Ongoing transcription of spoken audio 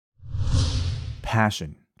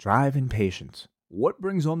passion, drive, and patience. What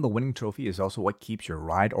brings home the winning trophy is also what keeps your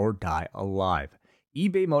ride or die alive.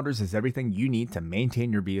 eBay Motors has everything you need to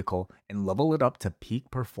maintain your vehicle and level it up to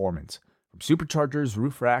peak performance. From superchargers,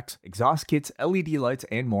 roof racks, exhaust kits, LED lights,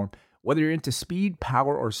 and more, whether you're into speed,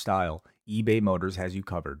 power, or style, eBay Motors has you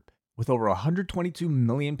covered. With over 122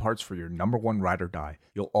 million parts for your number one ride or die,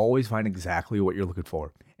 you'll always find exactly what you're looking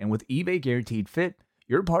for. And with eBay Guaranteed Fit,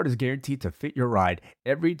 your part is guaranteed to fit your ride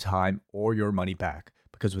every time or your money back.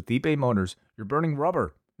 Because with eBay Motors, you're burning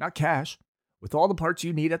rubber, not cash. With all the parts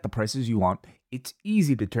you need at the prices you want, it's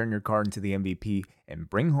easy to turn your car into the MVP and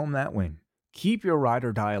bring home that win. Keep your ride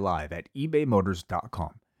or die alive at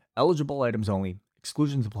ebaymotors.com. Eligible items only.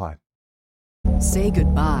 Exclusions apply. Say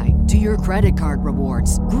goodbye to your credit card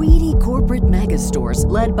rewards. Greedy corporate mega stores,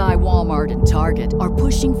 led by Walmart and Target, are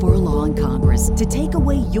pushing for a law in Congress to take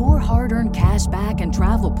away your hard-earned cash back and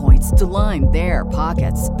travel points to line their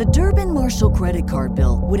pockets. The Durbin-Marshall credit card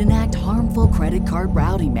bill would enact harmful credit card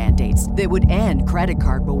routing mandates that would end credit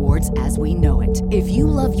card rewards as we know it. If you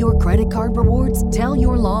love your credit card rewards, tell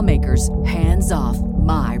your lawmakers, hands off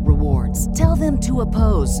my rewards. Tell them to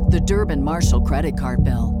oppose the Durbin-Marshall credit card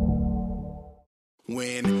bill.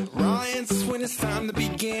 When it's time to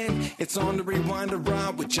begin, it's on the Rewind to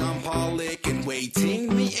Ride with John Pollock and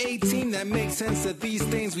waiting. The 18 that makes sense of these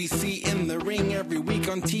things we see in the ring every week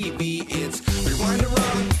on TV. It's Rewind to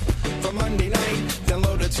Ride for Monday night.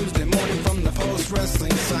 Download it Tuesday morning from the Post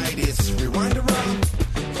Wrestling site. It's Rewind to Ride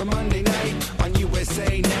for Monday night on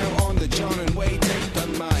USA Now on the John and Wade Take the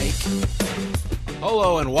Mic.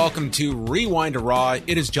 Hello and welcome to Rewind to Raw.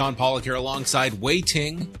 It is John Pollock here alongside Wei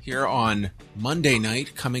Ting here on Monday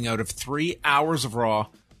night, coming out of 3 hours of Raw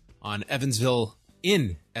on Evansville,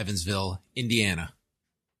 Indiana.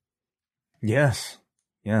 Yes.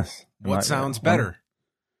 What sounds better?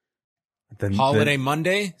 Holiday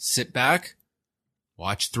Monday, sit back,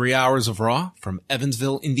 watch 3 hours of Raw from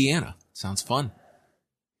Evansville, Indiana. Sounds fun.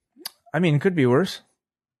 I mean, it could be worse.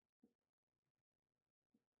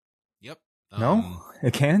 Yep. No,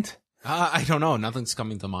 it can't. I don't know. Nothing's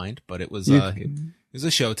coming to mind, but it was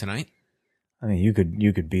a show tonight. I mean, you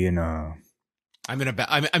could be in a. I'm in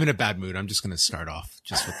a bad mood. I'm just going to start off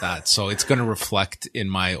just with that. So it's going to reflect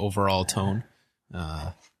in my overall tone.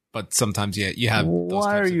 But sometimes, you have.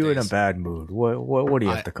 Why are you in a bad mood? What do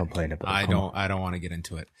you have to complain about? I don't want to get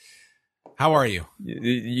into it. How are you?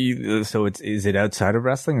 So is it outside of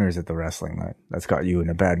wrestling or is it the wrestling that's got you in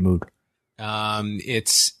a bad mood?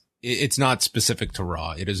 It's not specific to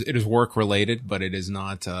Raw. It is work related, but it is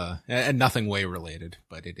not nothing way related.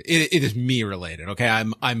 But it is me related. Okay,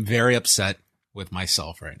 I'm very upset with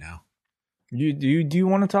myself right now. Do you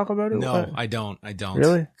want to talk about it? No, I don't.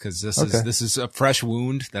 Really? Because this is a fresh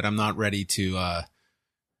wound that I'm not ready to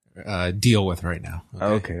deal with right now.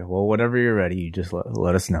 Okay. Well, whenever you're ready, you just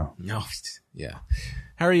let us know. No. Yeah.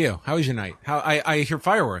 How are you? How was your night? I hear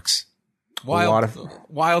fireworks.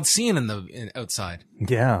 Wild scene outside.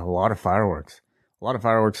 Yeah, a lot of fireworks.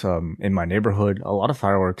 In my neighborhood. A lot of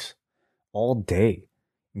fireworks all day,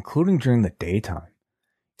 including during the daytime.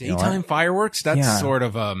 Daytime fireworks? That's sort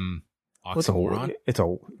of oxymoron. It's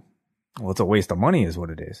a waste of money, is what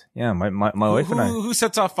it is. Yeah, my wife and I. Who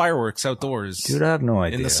sets off fireworks outdoors? Dude, I have no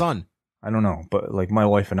idea. In the sun. I don't know, but like my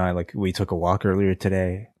wife and I, we took a walk earlier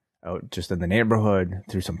today, out just in the neighborhood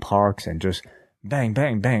through some parks, and just bang,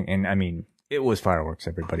 bang, bang, and I mean. It was fireworks,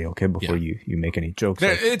 everybody, okay? Before you make any jokes.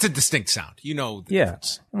 It's a distinct sound. You know the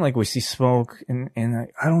difference. And we see smoke and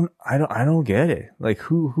I don't get it. Like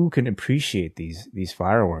who can appreciate these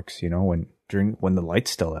fireworks, when the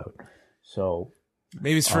light's still out. So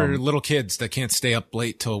maybe it's for little kids that can't stay up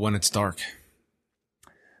late till when it's dark.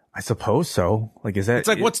 I suppose so. It's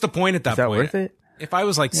like what's the point at that point? Is that worth it? If I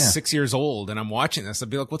was 6 years old and I'm watching this, I'd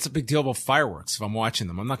be like, what's the big deal about fireworks if I'm watching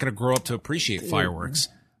them? I'm not going to grow up to appreciate fireworks.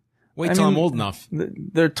 Wait till I'm old enough.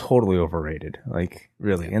 They're totally overrated,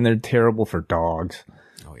 really, and they're terrible for dogs.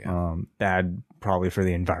 Oh yeah, bad probably for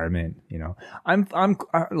the environment. I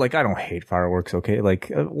don't hate fireworks. Okay,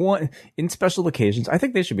 in special occasions, I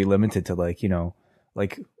think they should be limited to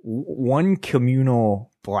one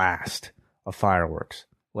communal blast of fireworks.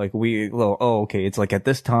 It's at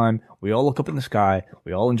this time we all look up in the sky,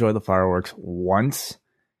 we all enjoy the fireworks once.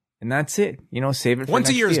 And that's it. Save it for once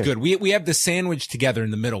next a year is good. We have the sandwich together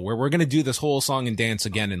in the middle where we're going to do this whole song and dance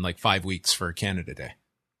again in 5 weeks for Canada Day.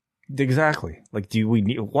 Exactly. Do we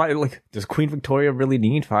need, why, does Queen Victoria really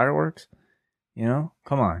need fireworks? Come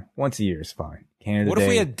on. Once a year is fine. Canada Day. What if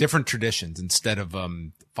we had different traditions instead of,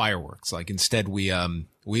 fireworks? Instead we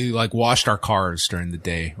washed our cars during the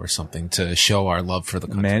day or something to show our love for the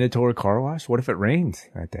country. Mandatory car wash? What if it rains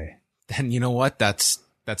that day? Then you know what? That's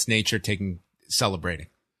nature taking celebrating.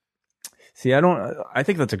 See, I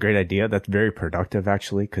think that's a great idea. That's very productive,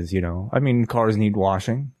 actually, because, cars need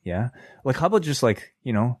washing. Yeah. Like, how about just like,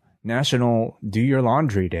 National Do Your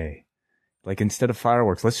Laundry Day? Like, instead of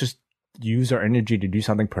fireworks, let's just use our energy to do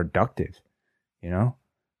something productive,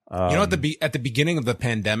 at the beginning of the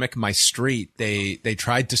pandemic, my street, they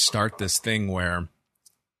tried to start this thing where it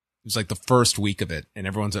was like the first week of it and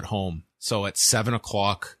everyone's at home. So at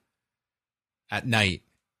 7:00 at night,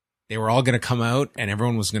 they were all going to come out and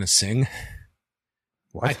everyone was going to sing.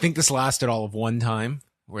 What? I think this lasted all of one time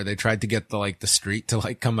where they tried to get the street to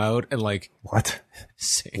like come out and like what?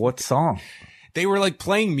 Sing. What song? They were like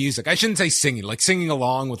playing music. I shouldn't say singing, like singing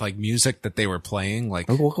along with like music that they were playing. Like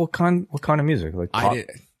what kind of music? Like pop?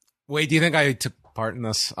 Wait, do you think I took part in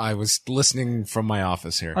this? I was listening from my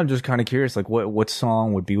office here. I'm just kind of curious, like what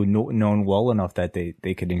song would be known well enough that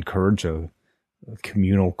they could encourage a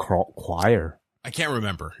communal choir? I can't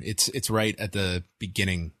remember. It's right at the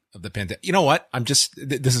beginning of the pandemic. You know what? This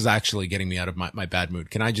is actually getting me out of my bad mood.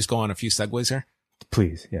 Can I just go on a few segues here?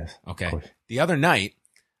 Please, yes. Okay. The other night,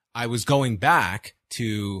 I was going back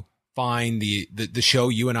to find the show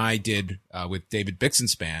you and I did with David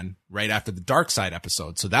Bixenspan right after the Dark Side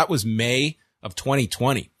episode. So that was May of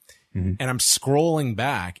 2020. Mm-hmm. And I'm scrolling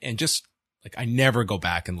back and just like, I never go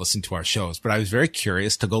back and listen to our shows, but I was very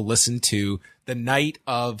curious to go listen to the night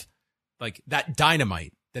of like that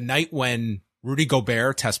Dynamite, the night when Rudy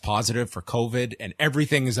Gobert tests positive for COVID and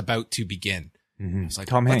everything is about to begin. Mm-hmm. I was like,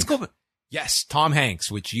 Tom Hanks. Yes, Tom Hanks,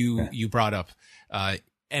 which you brought up.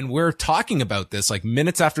 And we're talking about this like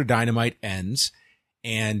minutes after Dynamite ends.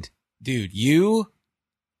 And dude, you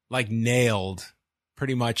like nailed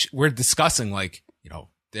pretty much, we're discussing like,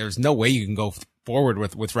 there's no way you can go forward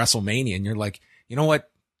with WrestleMania. And you're like, you know what?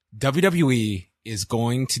 WWE is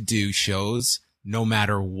going to do shows no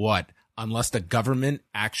matter what, unless the government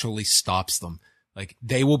actually stops them. Like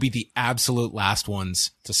they will be the absolute last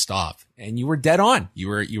ones to stop. And you were dead on. You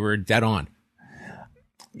were dead on.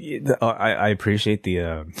 I appreciate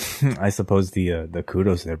the, I suppose the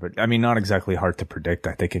kudos there, but I mean, not exactly hard to predict.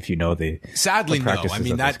 I think if you know sadly, no,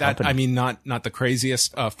 I mean, not the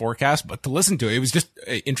craziest, forecast, but to listen to it, it was just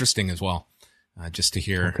interesting as well. Just to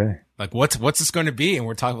hear, like, what's this going to be? And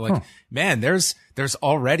we're talking like, man, there's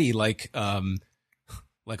already like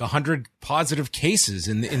 100 positive cases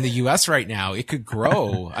in the US right now. It could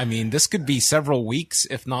grow. I mean, this could be several weeks,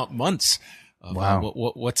 if not months of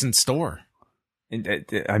what's in store.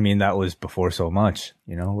 I mean, that was before so much,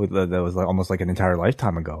 that was like almost like an entire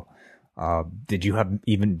lifetime ago. Did you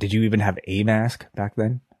even have a mask back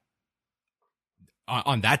then?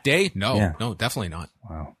 On that day? No, no, definitely not.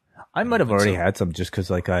 Wow. I might have already had some just cause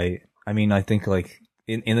like I think like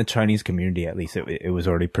in the Chinese community, at least it was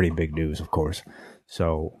already pretty big news, of course.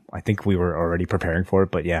 So I think we were already preparing for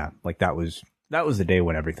it, but yeah, like that was the day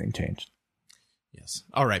when everything changed. Yes.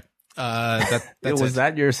 All right. Was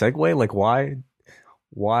that your segue? Like why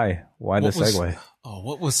the segue?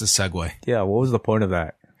 What was the segue? Yeah. What was the point of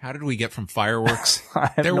that? How did we get from fireworks?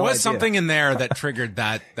 There was something in there that triggered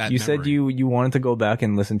that. You memory. Said you wanted to go back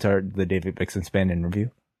and listen to the David Bixenspan interview.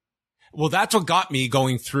 Well, that's what got me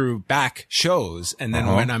going through back shows. And then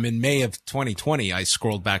when I'm in May of 2020, I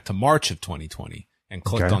scrolled back to March of 2020 and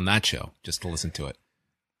clicked on that show just to listen to it.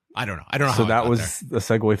 I don't know. So that was the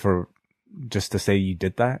segue for just to say you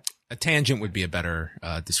did that? A tangent would be a better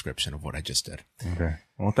description of what I just did. Okay.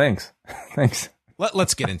 Well, thanks. Thanks.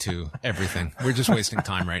 Let's get into everything. We're just wasting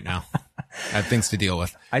time right now. I have things to deal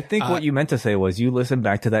with. I think what you meant to say was you listened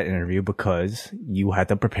back to that interview because you had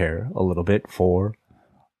to prepare a little bit for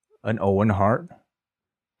an Owen Hart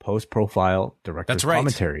post-profile director's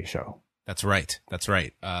commentary show. That's right.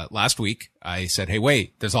 Last week, I said, hey,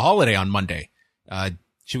 wait, there's a holiday on Monday.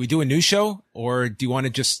 Should we do a new show? Or do you want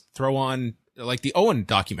to just throw on like the Owen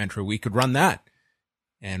documentary? We could run that.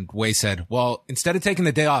 And Wei said, well, instead of taking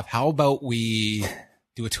the day off, how about we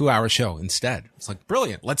do a 2-hour show instead? It's like,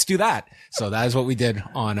 brilliant. Let's do that. So that is what we did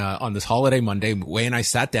on this holiday Monday. Wei and I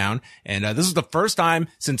sat down, and this is the first time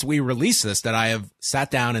since we released this that I have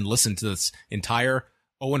sat down and listened to this entire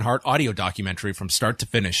Owen Hart audio documentary from start to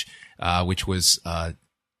finish, which was,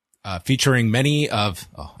 featuring many of,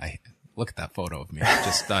 look at that photo of me.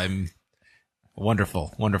 I'm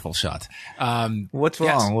wonderful shot. What's wrong?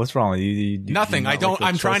 Yes. What's wrong? You Nothing.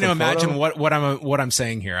 I'm trying to imagine what I'm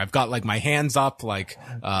saying here. I've got like my hands up, like,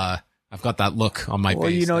 I've got that look on my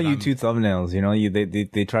face. Well, you two thumbnails,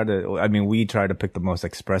 they try to, we try to pick the most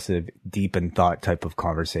expressive, deep in thought type of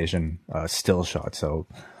conversation, still shot. So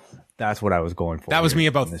that's what I was going for. That was me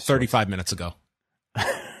about 35 minutes ago.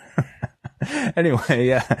 Anyway,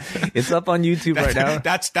 yeah, it's up on YouTube right now.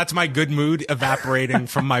 That's my good mood evaporating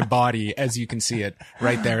from my body, as you can see it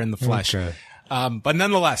right there in the flesh. Okay. But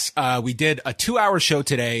nonetheless, we did a 2-hour show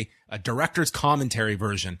today, a director's commentary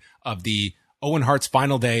version of the Owen Hart's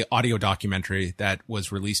Final Day audio documentary that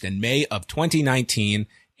was released in May of 2019,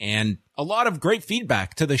 and a lot of great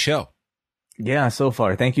feedback to the show. Yeah, so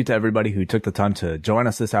far. Thank you to everybody who took the time to join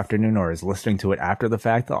us this afternoon or is listening to it after the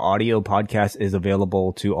fact. The audio podcast is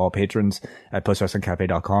available to all patrons at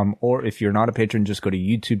postwrestlingcafe.com. Or if you're not a patron, just go to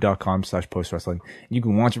youtube.com/postwrestling. You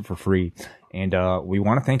can watch it for free. And we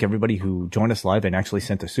want to thank everybody who joined us live and actually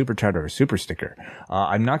sent a super chat or a super sticker.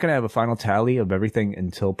 I'm not going to have a final tally of everything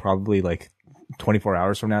until probably like 24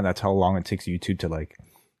 hours from now. That's how long it takes YouTube to like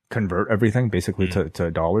convert everything basically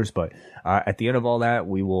to dollars. But at the end of all that,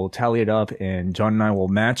 we will tally it up and John and I will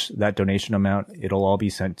match that donation amount. It'll all be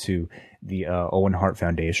sent to the Owen Hart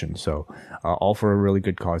Foundation. So all for a really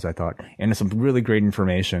good cause, I thought. And some really great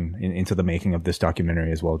information into the making of this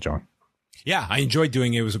documentary as well, John. Yeah, I enjoyed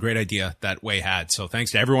doing it. It was a great idea that Way had. So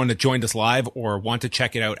thanks to everyone that joined us live or want to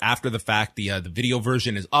check it out after the fact. The video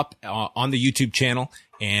version is up on the YouTube channel,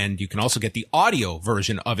 and you can also get the audio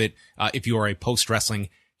version of it if you are a Post Wrestling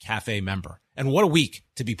Cafe member. And what a week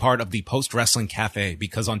to be part of the Post Wrestling Cafe,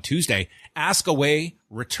 because on Tuesday, Ask Away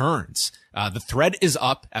returns. The thread is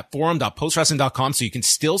up at forum.postwrestling.com, so you can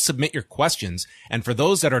still submit your questions. And for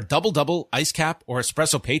those that are double, ice cap, or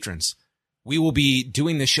espresso patrons, we will be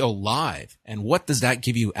doing the show live. And what does that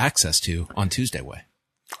give you access to on Tuesday, Way?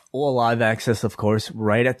 Well, live access, of course,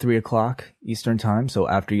 right at 3:00 Eastern time. So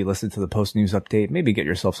after you listen to the post news update, maybe get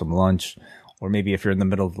yourself some lunch, or maybe if you're in the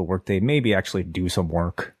middle of the workday, maybe actually do some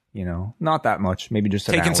work, you know, not that much, maybe just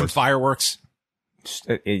an taking hour. Some fireworks.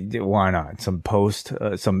 Why not? Some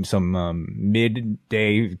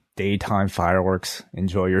midday, daytime fireworks.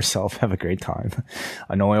 Enjoy yourself. Have a great time.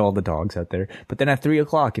 Annoy all the dogs out there. But then at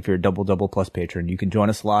 3:00, if you're a double plus patron, you can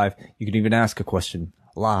join us live. You can even ask a question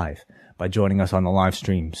live by joining us on the live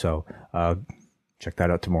stream. So, check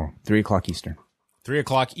that out tomorrow, 3:00 Eastern.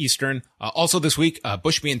 3:00 Eastern. Also this week,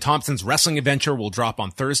 Bushby and Thompson's wrestling adventure will drop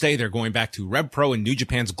on Thursday. They're going back to Rev Pro and New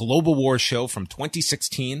Japan's Global Wars show from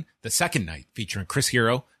 2016, the second night, featuring Chris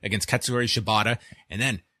Hero against Katsuyori Shibata. And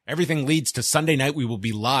then everything leads to Sunday night. We will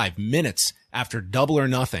be live minutes after Double or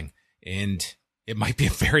Nothing. And it might be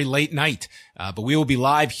a very late night, but we will be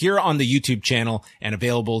live here on the YouTube channel and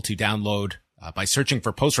available to download by searching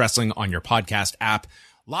for Post Wrestling on your podcast app.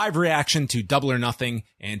 Live reaction to Double or Nothing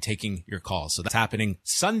and taking your calls. So that's happening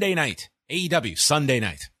Sunday night. AEW Sunday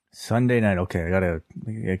night. Sunday night. Okay. I gotta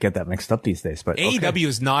get that mixed up these days, but okay. AEW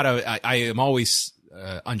is not I am always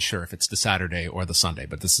unsure if it's the Saturday or the Sunday,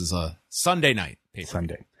 but this is a Sunday night paper.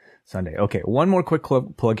 Sunday. Okay. One more quick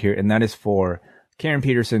plug here, and that is for Karen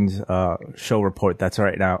Peterson's show report that's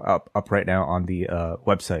right now up right now on the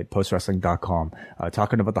website, postwrestling.com,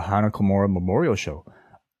 talking about the Hana Kimura Memorial Show.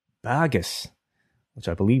 Bagus, which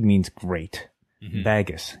I believe means great. Mm-hmm.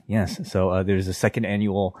 Bagus, yes. So there's a second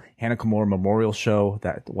annual Hana Kimura Memorial Show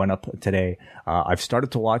that went up today. I've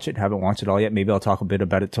started to watch it, haven't watched it all yet. Maybe I'll talk a bit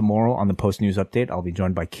about it tomorrow on the post-news update. I'll be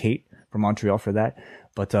joined by Kate from Montreal for that.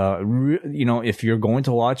 But, if you're going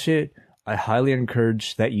to watch it, I highly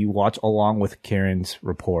encourage that you watch along with Karen's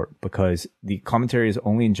report, because the commentary is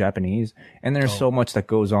only in Japanese, and there's so much that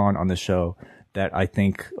goes on the show that I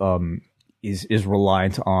think is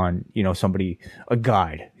reliant on somebody, a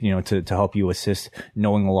guide, to help you assist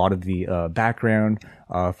knowing a lot of the background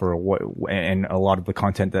for what and a lot of the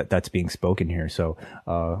content that's being spoken here. So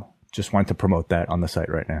just wanted to promote that on the site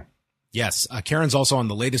right now. Yes, Karen's also on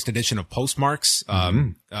the latest edition of Postmarks.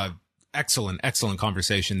 Excellent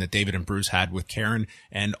conversation that David and Bruce had with Karen.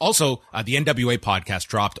 And also, the NWA podcast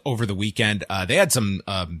dropped over the weekend. They had some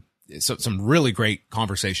really great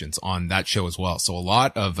conversations on that show as well. So a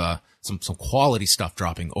lot of, some quality stuff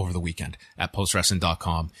dropping over the weekend at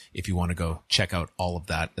postwrestling.com if you want to go check out all of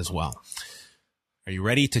that as well. Are you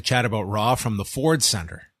ready to chat about Raw from the Ford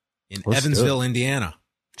Center in Evansville, Indiana?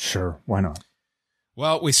 Sure. Why not?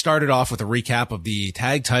 Well, we started off with a recap of the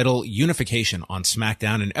tag title unification on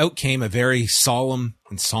SmackDown, and out came a very solemn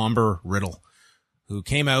and somber Riddle, who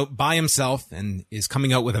came out by himself and is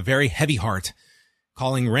coming out with a very heavy heart,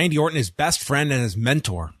 calling Randy Orton his best friend and his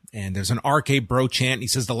mentor. And there's an RK Bro chant. He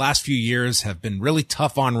says the last few years have been really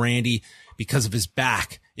tough on Randy because of his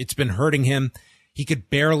back. It's been hurting him. He could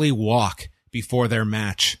barely walk before their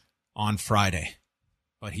match on Friday,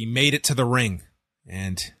 but he made it to the ring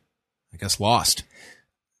and I guess lost.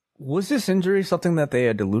 Was this injury something that they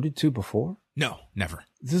had alluded to before? No, never.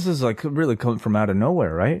 This is really coming from out of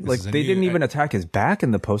nowhere, right? They didn't even attack his back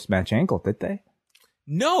in the post-match angle, did they?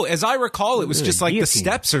 No, as I recall, it was just like the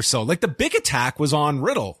steps or so. Like the big attack was on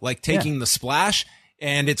Riddle, like taking the splash,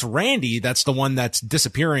 and it's Randy that's the one that's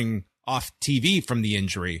disappearing off TV from the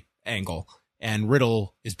injury angle, and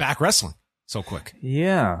Riddle is back wrestling so quick.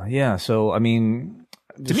 Yeah. So, I mean,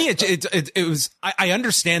 to me, it was, I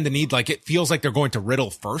understand the need. Like it feels like they're going to Riddle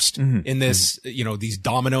first in this, these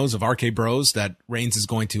dominoes of RK Bros that Reigns is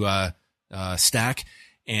going to, stack,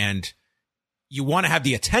 and you want to have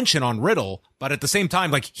the attention on Riddle, but at the same time,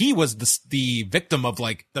 like he was the victim of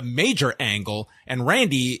like the major angle, and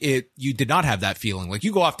Randy, you did not have that feeling. Like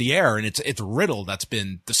you go off the air and it's Riddle that's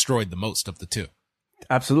been destroyed the most of the two.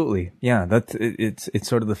 Absolutely. Yeah. It's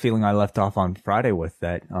sort of the feeling I left off on Friday with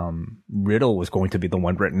that, Riddle was going to be the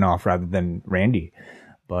one written off rather than Randy.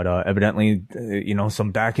 But, evidently,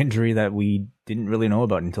 some back injury that we didn't really know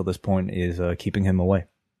about until this point is, keeping him away.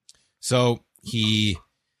 So he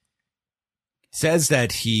says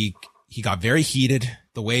that he got very heated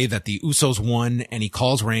the way that the Usos won, and he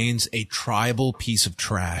calls Reigns a tribal piece of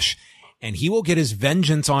trash, and he will get his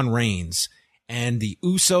vengeance on Reigns and the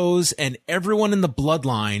Usos and everyone in the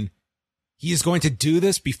bloodline. He is going to do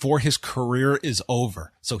this before his career is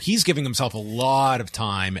over. So he's giving himself a lot of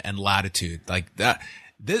time and latitude like that.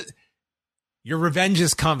 Your revenge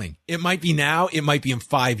is coming. It might be now. It might be in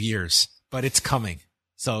 5 years, but it's coming.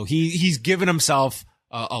 So he's given himself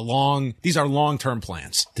these are long-term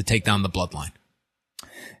plans to take down the bloodline.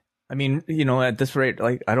 I mean, at this rate,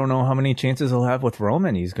 like, I don't know how many chances he'll have with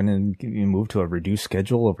Roman. He's going to move to a reduced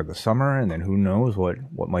schedule over the summer, and then who knows what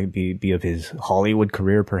might be of his Hollywood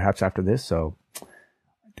career perhaps after this. So I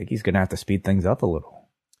think he's going to have to speed things up a little.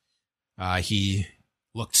 He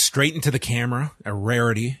looked straight into the camera, a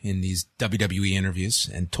rarity in these WWE interviews,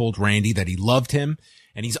 and told Randy that he loved him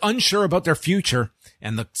and he's unsure about their future.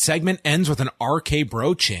 And the segment ends with an RK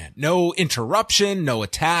Bro chant. No interruption, no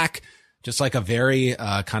attack, just like a very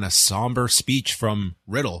kind of somber speech from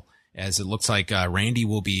Riddle, as it looks like Randy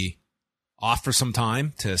will be off for some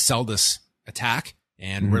time to sell this attack,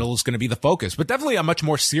 and Riddle is going to be the focus, but definitely a much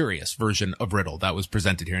more serious version of Riddle that was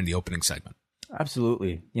presented here in the opening segment.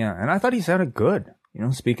 Absolutely. Yeah. And I thought he sounded good,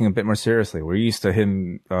 speaking a bit more seriously. We're used to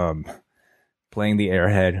him playing the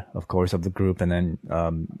airhead, of course, of the group, and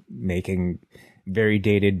then making very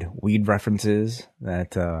dated weed references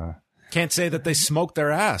that can't say that they smoked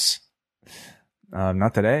their ass.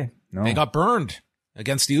 Not today. No. They got burned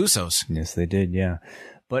against the Usos. Yes, they did. Yeah.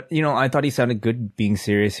 But, I thought he sounded good being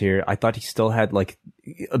serious here. I thought he still had like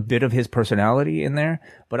a bit of his personality in there,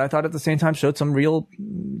 but I thought at the same time showed some real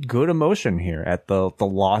good emotion here at the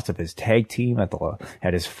loss of his tag team,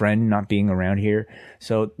 at his friend not being around here.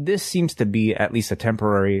 So this seems to be at least a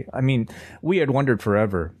temporary. I mean, we had wondered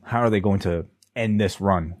forever, how are they going to end this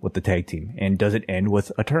run with the tag team? And does it end with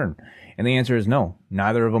a turn? And the answer is no.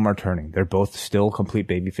 Neither of them are turning. They're both still complete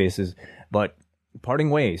baby faces, but parting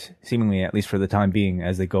ways, seemingly, at least for the time being,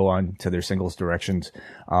 as they go on to their singles directions,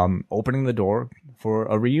 opening the door for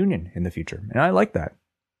a reunion in the future. And I like that.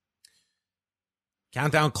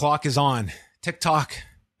 Countdown clock is on. Tick-tock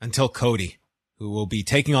until Cody, who will be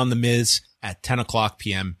taking on The Miz at 10 o'clock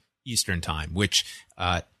p.m. Eastern time, which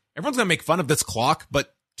everyone's going to make fun of this clock,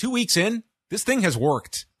 but 2 weeks in, this thing has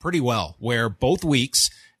worked pretty well, where both weeks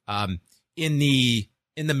in the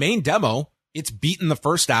main demo, it's beaten the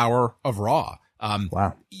first hour of Raw.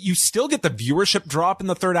 Wow. You still get the viewership drop in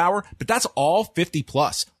the third hour, but that's all 50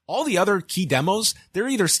 plus. All the other key demos, they're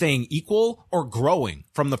either staying equal or growing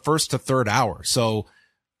from the first to third hour. So,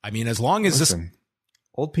 I mean, as long as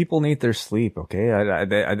old people need their sleep, okay?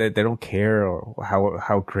 They don't care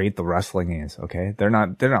how great the wrestling is, okay? They're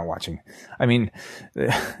not watching. I mean,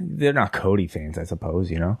 they're not Cody fans, I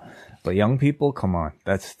suppose, But young people, come on.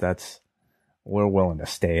 We're willing to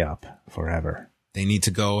stay up forever. They need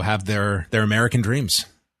to go have their American dreams.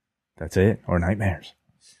 That's it. Or nightmares.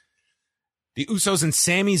 The Usos and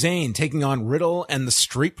Sami Zayn taking on Riddle and the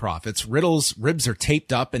Street Profits. Riddle's ribs are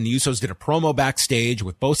taped up, and the Usos did a promo backstage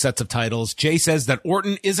with both sets of titles. Jay says that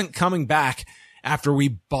Orton isn't coming back after we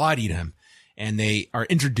bodied him. And they are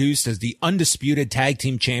introduced as the undisputed tag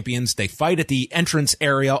team champions. They fight at the entrance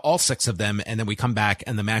area, all 6 of them, and then we come back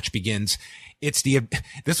and the match begins.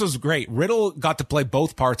 This was great. Riddle got to play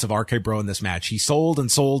both parts of RK Bro in this match. He sold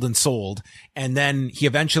and sold and sold, and then he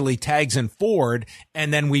eventually tags in Ford,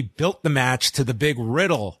 and then we built the match to the big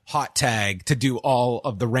Riddle hot tag to do all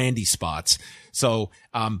of the Randy spots. So,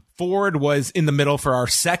 Ford was in the middle for our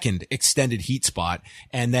second extended heat spot,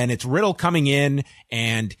 and then it's Riddle coming in,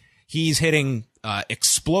 and He's hitting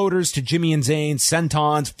exploders to Jimmy and Zayn,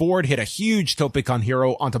 sentons. Ford hit a huge tope con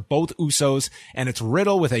hero onto both Usos, and it's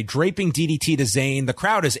Riddle with a draping DDT to Zayn. The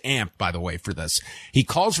crowd is amped, by the way, for this. He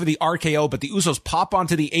calls for the RKO, but the Usos pop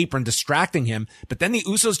onto the apron, distracting him. But then the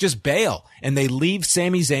Usos just bail, and they leave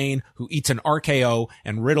Sami Zayn, who eats an RKO,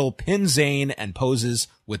 and Riddle pins Zayn and poses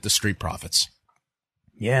with the Street Profits.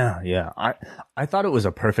 Yeah. I thought it was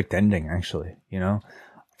a perfect ending, actually, you know?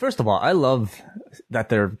 First of all, I love that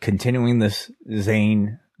they're continuing this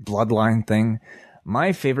Zayn bloodline thing.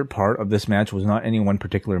 My favorite part of this match was not any one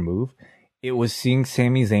particular move. It was seeing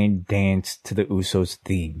Sami Zayn dance to the Usos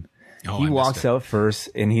theme. He walks out first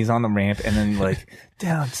and he's on the ramp and then like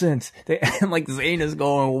down since and like Zayn is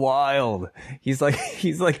going wild. He's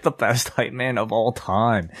like the best hype man of all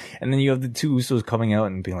time. And then you have the two Usos coming out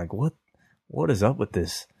and being like, what is up with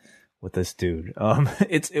this dude?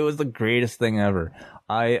 It was the greatest thing ever.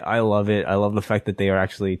 I love it. I love the fact that they are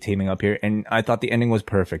actually teaming up here. And I thought the ending was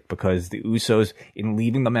perfect because the Usos, in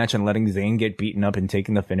leaving the match and letting Zayn get beaten up and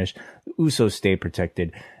taking the finish, the Usos stay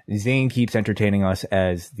protected. Zayn keeps entertaining us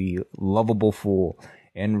as the lovable fool.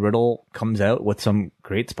 And Riddle comes out with some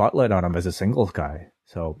great spotlight on him as a singles guy.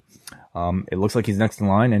 So, it looks like he's next in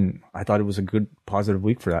line. And I thought it was a good positive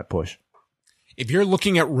week for that push. If you're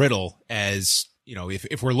looking at Riddle as, you know,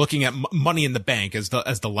 if we're looking at Money in the Bank as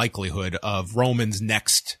the likelihood of Roman's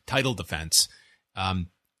next title defense,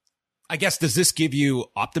 I guess, does this give you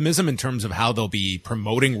optimism in terms of how they'll be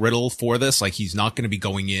promoting Riddle for this? Like, he's not going to be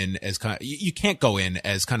going in as you can't go in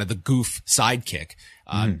as kind of the goof sidekick.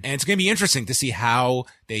 And it's going to be interesting to see how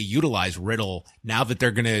they utilize Riddle now that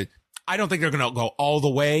I don't think they're going to go all the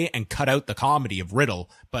way and cut out the comedy of Riddle,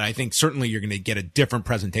 but I think certainly you're going to get a different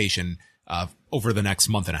presentation over the next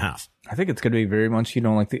month and a half. I think it's going to be very much, you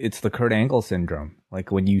know, like it's the Kurt Angle syndrome.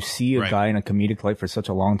 Like when you see a guy in a comedic light for such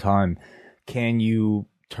a long time, can you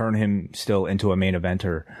turn him still into a main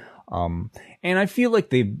eventer? And I feel like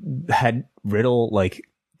they've had Riddle, like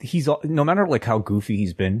he's, no matter like how goofy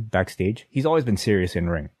he's been backstage, he's always been serious in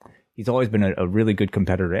ring. He's always been a really good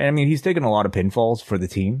competitor. And I mean, he's taken a lot of pinfalls for the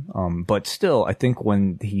team. But still, I think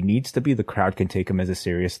when he needs to be, the crowd can take him as a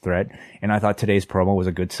serious threat. And I thought today's promo was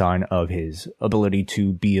a good sign of his ability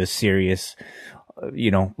to be a serious,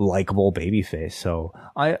 likable babyface. So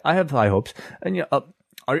I have high hopes. And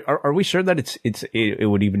are we sure that it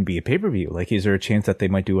would even be a pay-per-view? Like, is there a chance that they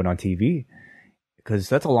might do it on TV? Because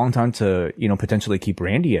that's a long time to, potentially keep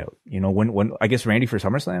Randy out. When I guess Randy for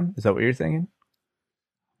SummerSlam, is that what you're thinking?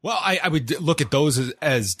 Well, I would look at those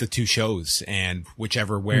as the two shows, and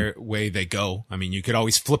whichever way they go. I mean, you could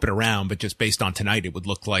always flip it around, but just based on tonight, it would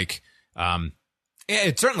look like,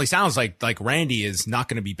 it certainly sounds like Randy is not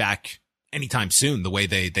going to be back anytime soon, the way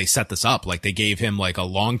they set this up. Like, they gave him like a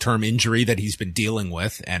long-term injury that he's been dealing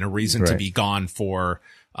with and a reason to be gone for,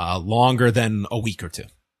 longer than a week or two.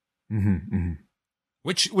 Mm-hmm, mm-hmm.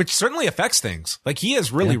 Which certainly affects things. Like, he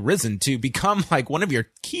has really risen to become like one of your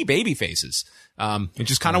key baby faces. Which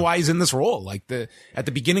is kind of why he's in this role. Like, at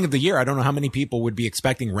the beginning of the year, I don't know how many people would be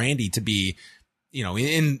expecting Randy to be,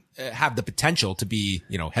 have the potential to be,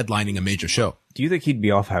 headlining a major show. Do you think he'd be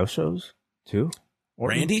off house shows too?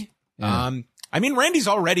 Randy? Yeah. I mean, Randy's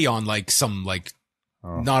already on like some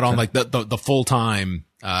not on like the full-time,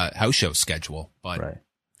 house show schedule, but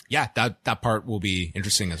yeah, that part will be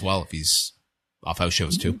interesting as well if he's off house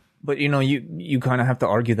shows too. But, you kind of have to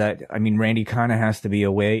argue that, I mean, Randy kind of has to be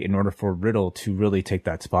away in order for Riddle to really take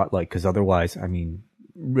that spotlight. Because otherwise, I mean,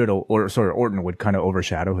 Orton would kind of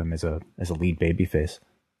overshadow him as a lead babyface.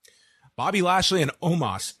 Bobby Lashley and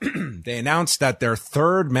Omos, they announced that their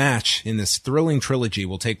third match in this thrilling trilogy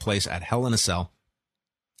will take place at Hell in a Cell.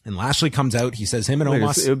 And Lashley comes out. He says him and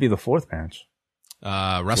Omos. It would be the fourth match.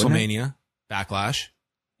 WrestleMania, Backlash.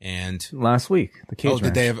 And last week, the cage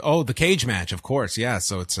match. The cage match, of course. Yeah.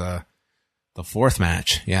 So it's, the fourth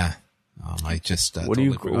match. Yeah. I just, what do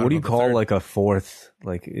you call like a fourth?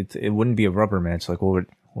 Like it wouldn't be a rubber match. Like what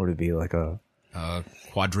would it be? Like a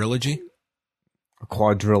quadrilogy? A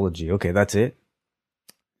quadrilogy. Okay. That's it.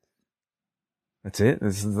 That's it.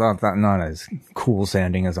 This is not as cool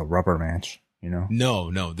sounding as a rubber match,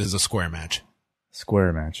 No, this is a square match.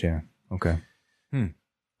 Square match. Yeah. Okay.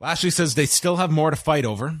 Lashley says they still have more to fight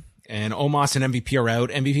over, and Omos and MVP are out.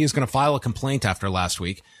 MVP is going to file a complaint after last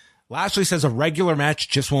week. Lashley says a regular match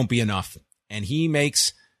just won't be enough, and he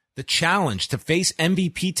makes the challenge to face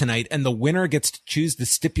MVP tonight, and the winner gets to choose the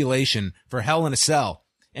stipulation for Hell in a Cell.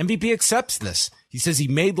 MVP accepts this. He says he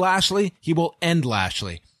made Lashley, he will end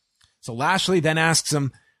Lashley. So Lashley then asks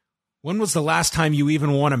him, when was the last time you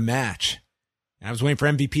even won a match? And I was waiting for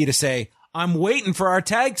MVP to say, I'm waiting for our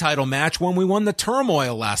tag title match when we won the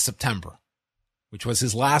Turmoil last September. which was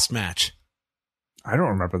his last match. I don't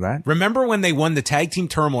remember that. Remember when they won the tag team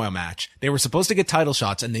turmoil match? They were supposed to get title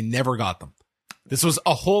shots and they never got them. This was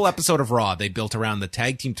a whole episode of Raw they built around the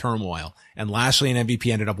tag team turmoil, and Lashley and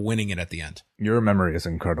MVP ended up winning it at the end. Your memory is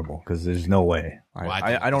incredible because there's no way.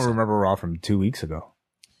 I don't remember Raw from 2 weeks ago.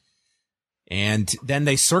 And then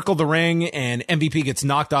they circle the ring and MVP gets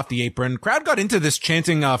knocked off the apron. Crowd got into this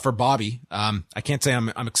chanting for Bobby. I can't say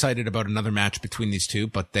I'm excited about another match between these two,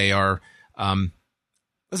 but they are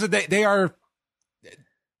listen,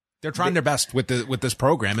 they're trying their best with this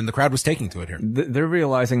program, and the crowd was taking to it here. They're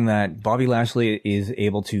realizing that Bobby Lashley is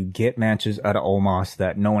able to get matches out of Omos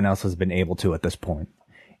that no one else has been able to at this point.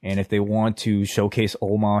 And if they want to showcase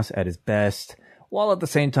Omos at his best, while at the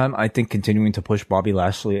same time, I think continuing to push Bobby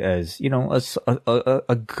Lashley as, you know,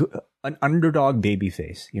 an underdog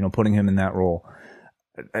babyface, you know, putting him in that role.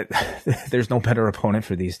 There's no better opponent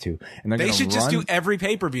for these two, and they should just do every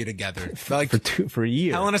pay-per-view together, like for a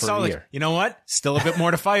year. Hell in a Cell. You know what? Still a bit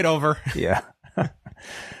more to fight over. Yeah.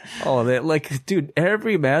 Dude,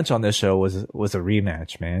 every match on this show was a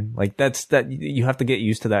rematch, man. Like you have to get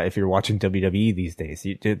used to that if you're watching WWE these days.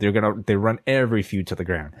 They run every feud to the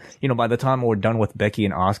ground. You know, by the time we're done with Becky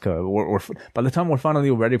and Asuka, or by the time we're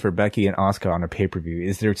finally ready for Becky and Asuka on a pay-per-view,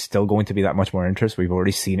 is there still going to be that much more interest? We've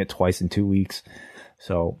already seen it twice in 2 weeks.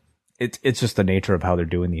 So it's just the nature of how they're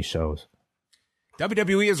doing these shows.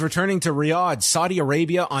 WWE is returning to Riyadh, Saudi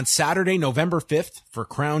Arabia on Saturday, November 5th for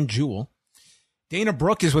Crown Jewel. Dana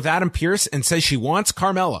Brooke is with Adam Pearce and says she wants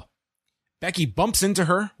Carmella. Becky bumps into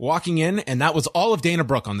her walking in, and that was all of Dana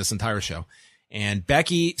Brooke on this entire show. And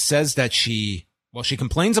Becky says that she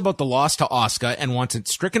complains about the loss to Asuka and wants it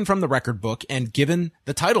stricken from the record book and given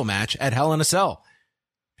the title match at Hell in a Cell.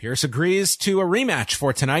 Pierce agrees to a rematch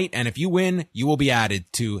for tonight, and if you win, you will be added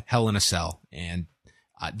to Hell in a Cell. And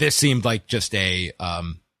this seemed like just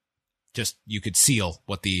you could seal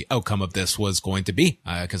what the outcome of this was going to be,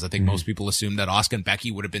 because I think most people assumed that Asuka and Becky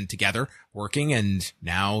would have been together working, and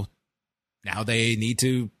now they need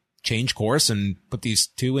to change course and put these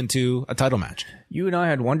two into a title match. You and I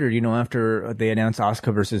had wondered, you know, after they announced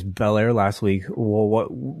Asuka versus Belair last week, well,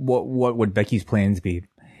 what would Becky's plans be?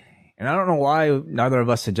 And I don't know why neither of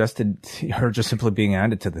us suggested her just simply being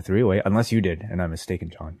added to the three-way, unless you did, and I'm mistaken,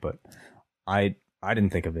 John. But I didn't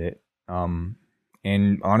think of it. And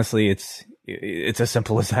honestly, it's as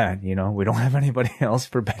simple as that. You know, we don't have anybody else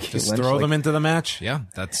for Becky Just Lynch. throw them into the match. Yeah,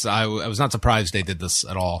 I was not surprised they did this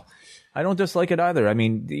at all. I don't dislike it either. I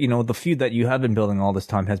mean, you know, the feud that you have been building all this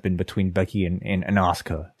time has been between Becky and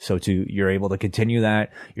Asuka. So you're able to continue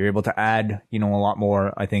that. You're able to add, you know, a lot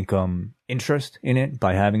more, I think, interest in it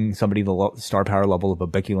by having somebody the star power level of a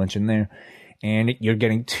Becky Lynch in there. And you're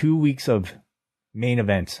getting 2 weeks of main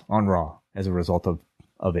events on Raw as a result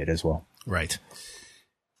of it as well. Right.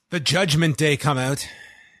 The Judgment Day come out.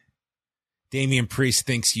 Damian Priest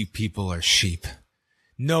thinks you people are sheep.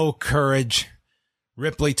 No courage.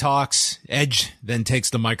 Ripley talks. Edge then takes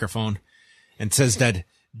the microphone and says that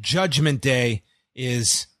Judgment Day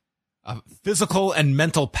is a physical and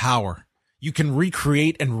mental power. You can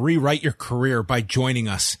recreate and rewrite your career by joining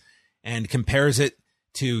us, and compares it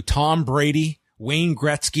to Tom Brady, Wayne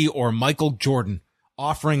Gretzky, or Michael Jordan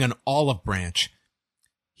offering an olive branch.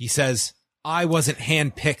 He says, I wasn't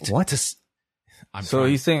handpicked. What?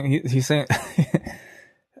 He's saying,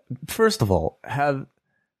 first of all, have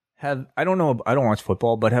I don't know, I don't watch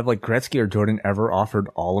football, but have like Gretzky or Jordan ever offered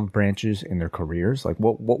olive branches in their careers? Like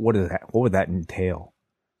what is that? What would that entail?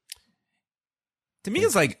 To me,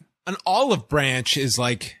 it's like an olive branch is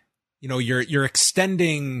like, you know, you're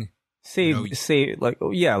extending, it's like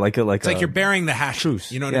you're bearing the hatchet.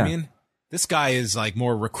 Truce. You know what I mean? This guy is like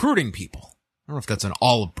more recruiting people. I don't know if that's an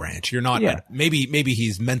olive branch. You're not, maybe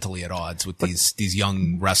he's mentally at odds with these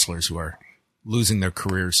young wrestlers who are losing their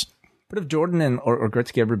careers. But have Jordan or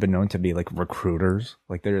Gretzky ever been known to be like recruiters?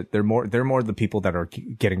 Like they're more the people that are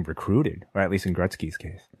getting recruited, or at least in Gretzky's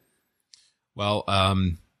case. Well,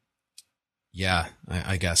 yeah,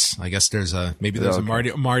 I guess there's a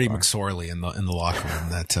Marty McSorley in the locker room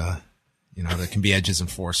that that can be Edge's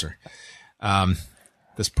enforcer.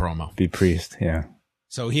 This promo. Be Priest, yeah.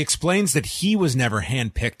 So he explains that he was never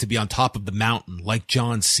handpicked to be on top of the mountain like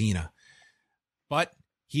John Cena, but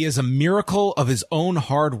he is a miracle of his own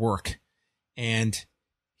hard work. And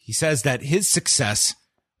he says that his success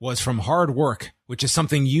was from hard work, which is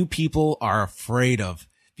something you people are afraid of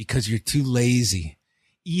because you're too lazy,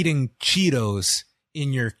 eating Cheetos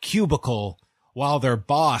in your cubicle while their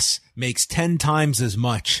boss makes 10 times as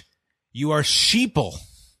much. You are sheeple.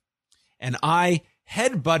 And I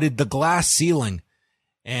headbutted the glass ceiling.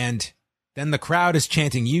 And then the crowd is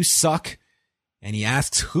chanting, you suck. and he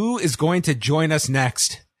asks who is going to join us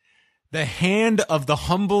next. The hand of the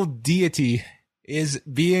humble deity is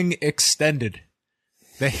being extended.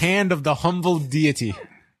 The hand of the humble deity.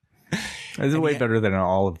 This is way better than an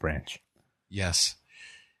olive branch. Yes.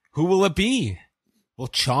 Who will it be? Will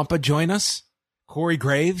Ciampa join us? Corey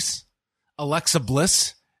Graves? Alexa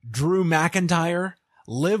Bliss? Drew McIntyre?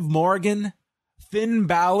 Liv Morgan? Finn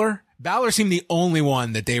Balor? Balor seemed the only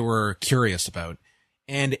one that they were curious about.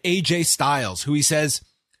 And AJ Styles, who he says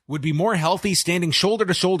would be more healthy standing shoulder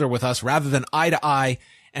to shoulder with us rather than eye to eye.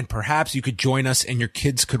 And perhaps you could join us and your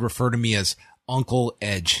kids could refer to me as Uncle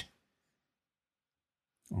Edge.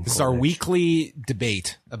 This is our weekly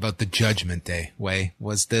debate about the Judgment Day. Way,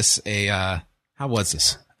 was this how was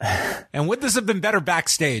this? And would this have been better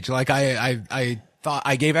backstage? Like I thought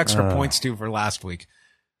I gave extra points to for last week.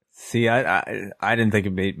 See, I didn't think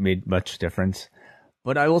it made much difference.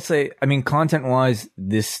 But I will say, I mean, content-wise,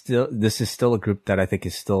 this is still a group that I think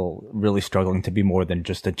is still really struggling to be more than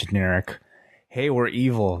just a generic, hey, we're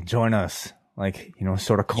evil, join us. Like,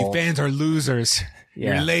 sort of cult. You fans are losers.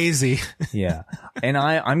 Yeah. You're lazy. Yeah. And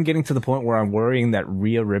I'm getting to the point where I'm worrying that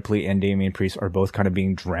Rhea Ripley and Damian Priest are both kind of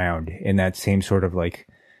being drowned in that same sort of like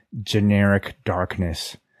generic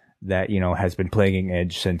darkness that, has been plaguing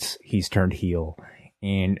Edge since he's turned heel.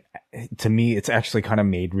 And to me, it's actually kind of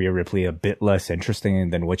made Rhea Ripley a bit less interesting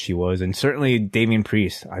than what she was. And certainly Damian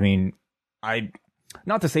Priest. I mean,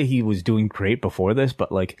 not to say he was doing great before this,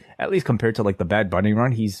 but like at least compared to like the Bad Bunny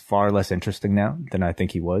run, he's far less interesting now than I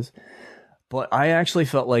think he was. But I actually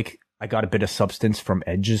felt like I got a bit of substance from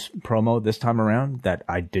Edge's promo this time around that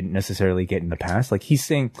I didn't necessarily get in the past. Like he's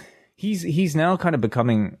saying he's now kind of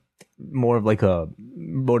becoming more of like a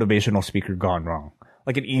motivational speaker gone wrong.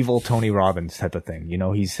 Like an evil Tony Robbins type of thing.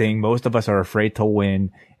 He's saying most of us are afraid to win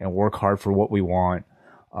and work hard for what we want.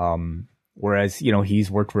 Whereas, he's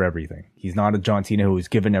worked for everything. He's not a John Cena who's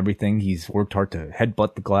given everything. He's worked hard to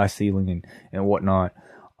headbutt the glass ceiling and whatnot.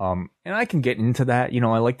 And I can get into that.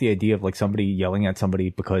 I like the idea of like somebody yelling at somebody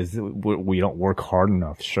because we don't work hard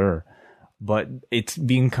enough. Sure. But it's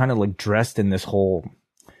being kind of like dressed in this whole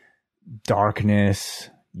darkness,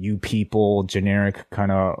 you people, generic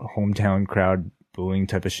kind of hometown crowd booing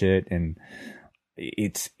type of shit, and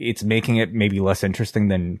it's making it maybe less interesting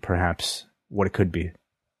than perhaps what it could be.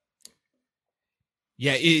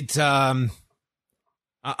 Yeah,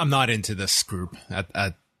 I'm not into this group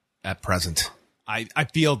at present. I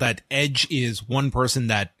feel that Edge is one person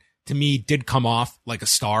that to me did come off like a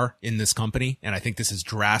star in this company, and I think this has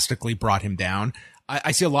drastically brought him down.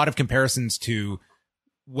 I see a lot of comparisons to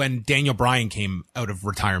when Daniel Bryan came out of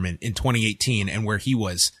retirement in 2018 and where he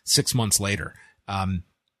was 6 months later.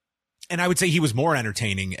 And I would say he was more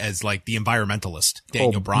entertaining as like the environmentalist,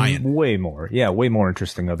 Daniel Bryan. Way more. Yeah, way more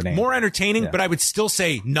interesting of an name. More entertaining, but I would still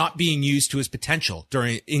say not being used to his potential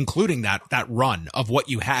including that run of what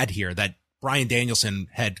you had here, that Bryan Danielson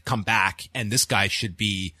had come back and this guy should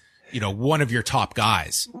be, one of your top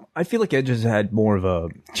guys. I feel like Edge has had more of a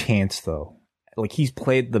chance though. Like he's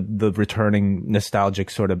played the returning nostalgic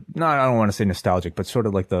sort of, no, I don't want to say nostalgic, but sort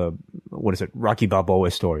of like the, Rocky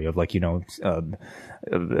Balboa story of like,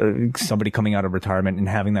 somebody coming out of retirement and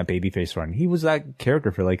having that babyface run. He was that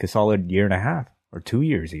character for like a solid year and a half or 2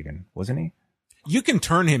 years even, wasn't he? You can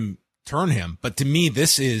turn him, but to me,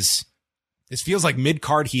 this feels like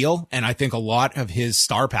mid-card heel, and I think a lot of his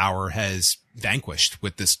star power has vanquished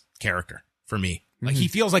with this character for me. Like he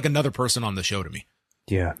feels like another person on the show to me.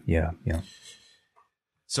 Yeah.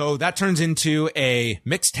 So that turns into a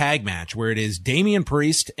mixed tag match where it is Damian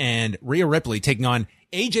Priest and Rhea Ripley taking on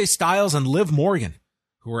AJ Styles and Liv Morgan,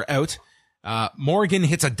 who are out. Morgan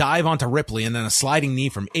hits a dive onto Ripley and then a sliding knee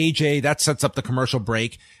from AJ. That sets up the commercial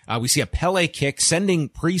break. We see a Pele kick sending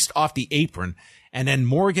Priest off the apron. And then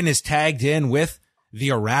Morgan is tagged in with the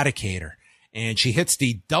Eradicator. And she hits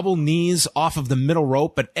the double knees off of the middle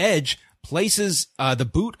rope, but Edge places the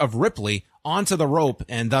boot of Ripley onto the rope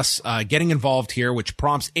and thus getting involved here, which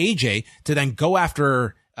prompts AJ to then go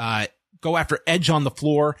after Edge on the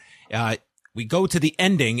floor. We go to the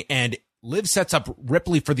ending and Liv sets up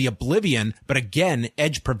Ripley for the Oblivion, but again,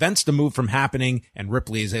 Edge prevents the move from happening and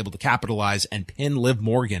Ripley is able to capitalize and pin Liv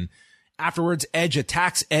Morgan. Afterwards, Edge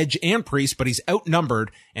attacks Edge and Priest, but he's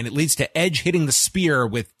outnumbered, and it leads to Edge hitting the spear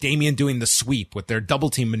with Damian doing the sweep with their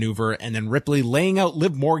double team maneuver, and then Ripley laying out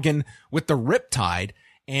Liv Morgan with the Riptide.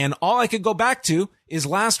 And all I could go back to is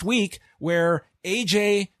last week where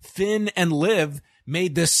AJ, Finn, and Liv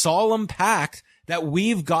made this solemn pact that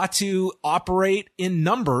we've got to operate in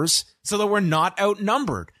numbers so that we're not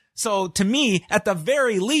outnumbered. So to me, at the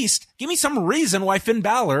very least, give me some reason why Finn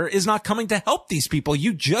Balor is not coming to help these people.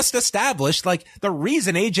 You just established, like, the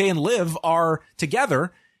reason AJ and Liv are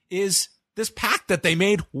together is this pact that they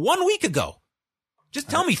made 1 week ago. Just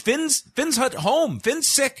tell me, Finn's at home. Finn's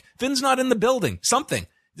sick. Finn's not in the building. Something.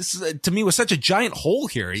 This is, to me, was such a giant hole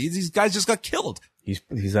here. These guys just got killed.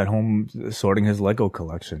 He's at home sorting his Lego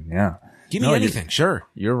collection. Yeah. Give me anything. Sure.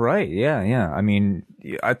 You're right. Yeah. I mean,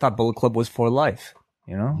 I thought Bullet Club was for life,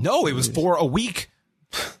 you know? No, it was for a week.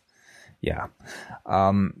 Yeah.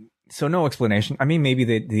 So no explanation. I mean, maybe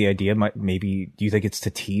the idea maybe, do you think it's to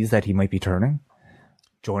tease that he might be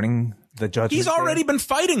joining the Judgment He's already been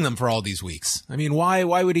fighting them for all these weeks. I mean, why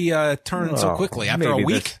would he turn so quickly after a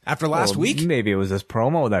week? After last week? Maybe it was this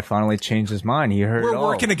promo that finally changed his mind. He heard We're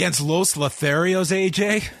working against Los Lotharios,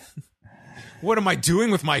 AJ. What am I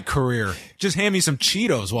doing with my career? Just hand me some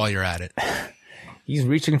Cheetos while you're at it. He's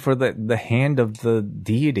reaching for the hand of the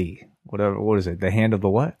deity. What is it? The hand of the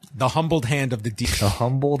what? The humbled hand of the deity. The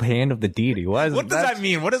humbled hand of the deity. What does that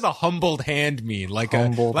mean? What does a humbled hand mean? Like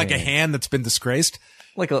a hand that's been disgraced?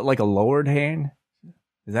 Like a lowered hand?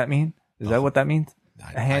 Does that mean? Is that what that means?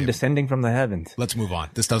 A hand descending from the heavens. Let's move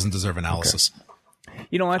on. This doesn't deserve analysis. Okay.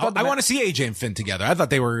 You know, I want to see AJ and Finn together. I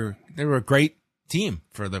thought they were a great team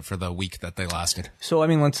for the week that they lasted. So I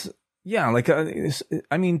mean,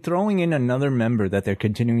 throwing in another member that they're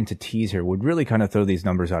continuing to tease here would really kind of throw these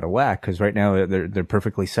numbers out of whack, because right now they're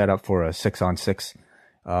perfectly set up for a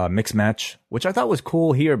 6-on-6 mixed match, which I thought was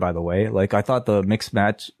cool here, by the way. Like, I thought the mixed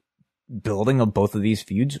match building of both of these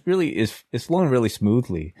feuds really is flowing really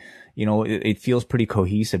smoothly. You know, it feels pretty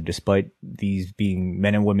cohesive despite these being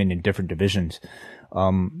men and women in different divisions.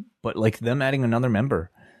 But like them adding another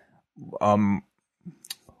member,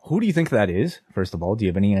 who do you think that is? First of all, do you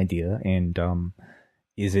have any idea? And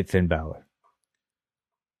is it Finn Balor?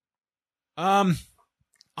 I'll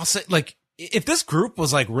say, like, if this group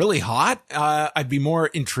was like really hot, I'd be more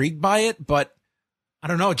intrigued by it. But I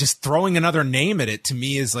don't know. Just throwing another name at it to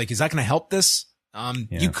me is like, is that going to help this?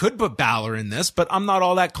 You could put Balor in this, but I'm not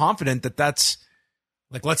all that confident that that's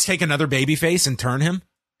like, let's take another babyface and turn him.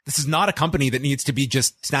 This is not a company that needs to be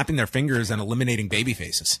just snapping their fingers and eliminating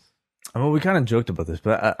babyfaces. Well, we kind of joked about this,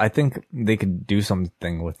 but I think they could do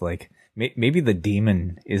something with, like, maybe the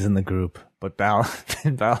demon is in the group, but Balor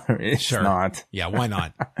is not. Yeah, why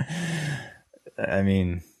not? I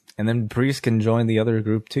mean, and then Priest can join the other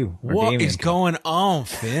group too. What is going on,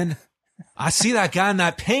 Finn? I see that guy in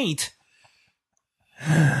that paint.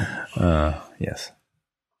 Yes.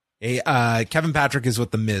 Kevin Patrick is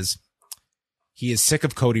with The Miz. He is sick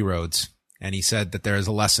of Cody Rhodes, and he said that there is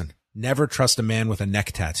a lesson. Never trust a man with a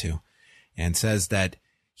neck tattoo. And says that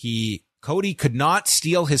Cody could not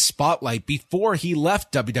steal his spotlight before he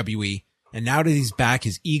left WWE. And now that he's back,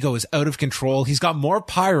 his ego is out of control. He's got more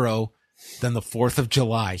pyro than the 4th of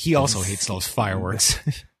July. He also hates those fireworks.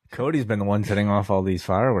 Cody's been the one setting off all these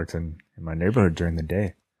fireworks in my neighborhood during the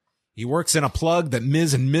day. He works in a plug that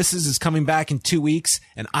Miz and Mrs. is coming back in 2 weeks,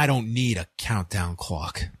 and I don't need a countdown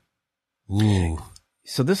clock. Ooh.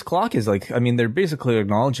 So this clock is like, I mean, they're basically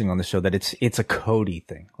acknowledging on the show that it's a Cody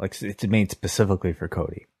thing. Like, it's made specifically for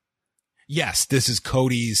Cody. Yes, this is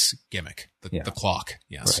Cody's gimmick, the clock.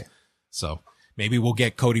 Yes. Right. So maybe we'll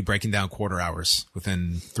get Cody breaking down quarter hours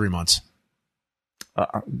within 3 months.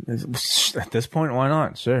 At this point, why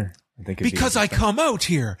not? Sure. I think because I come out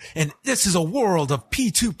here and this is a world of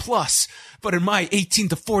P2+, but in my 18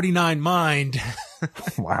 to 49 mind.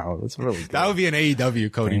 Wow, that's really good. That would be an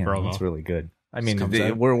AEW Cody promo. That's really good. I mean,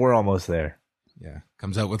 we're almost there. Yeah.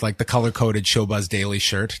 Comes out with like the color-coded Showbuzz Daily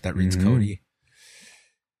shirt that reads Cody.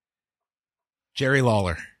 Jerry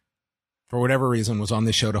Lawler, for whatever reason, was on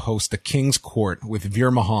the show to host the King's Court with Veer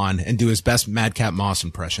Mahan and do his best Madcap Moss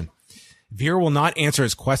impression. Veer will not answer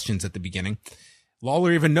his questions at the beginning.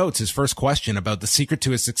 Lawler even notes his first question about the secret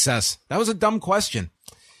to his success. That was a dumb question.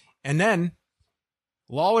 And then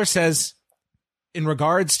Lawler says, in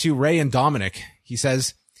regards to Ray and Dominic, he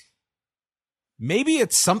says, maybe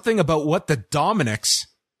it's something about what the Dominics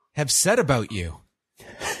have said about you.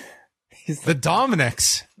 The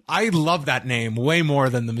Dominics. I love that name way more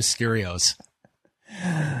than the Mysterios.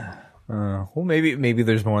 Well, maybe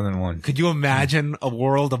there's more than one. Could you imagine a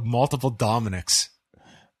world of multiple Dominics?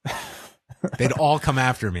 They'd all come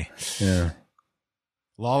after me. Yeah.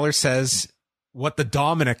 Lawler says what the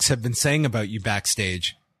Dominics have been saying about you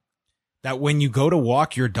backstage. That when you go to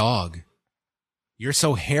walk your dog, you're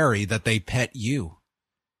so hairy that they pet you.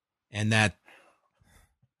 And that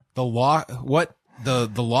the Loch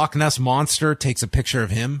Ness Monster takes a picture of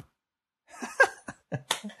him.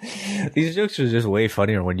 These jokes are just way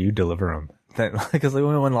funnier when you deliver them. Because like,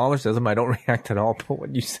 when Lawler says them, I don't react at all. But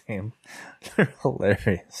when you say them, they're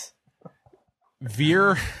hilarious.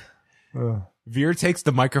 Veer takes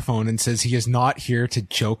the microphone and says he is not here to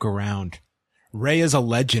joke around. Ray is a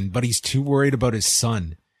legend, but he's too worried about his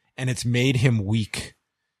son, and it's made him weak.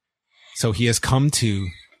 So he has come to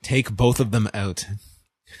take both of them out.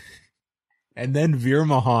 And then Veer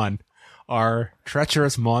Mahan, our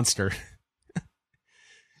treacherous monster,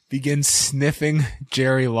 begins sniffing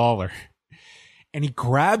Jerry Lawler. And he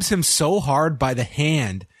grabs him so hard by the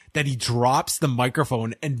hand that he drops the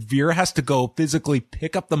microphone, and Veer has to go physically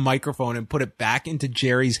pick up the microphone and put it back into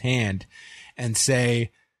Jerry's hand and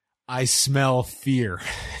say, I smell fear.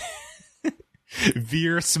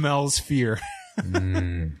 Veer smells fear.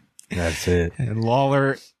 That's it. And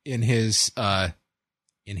Lawler, in his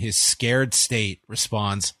scared state,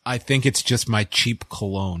 responds, I think it's just my cheap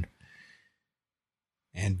cologne.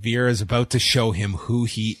 And Veer is about to show him who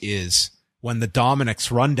he is when the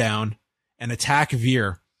Dominics run down and attack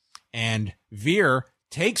Veer. And Veer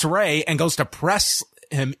takes Ray and goes to press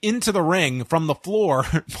him into the ring from the floor,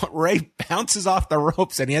 but Ray bounces off the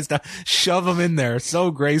ropes and he has to shove him in there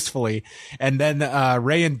so gracefully. And then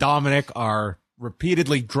Ray and Dominic are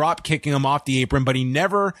repeatedly drop kicking him off the apron, but he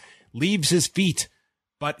never leaves his feet.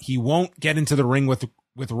 But he won't get into the ring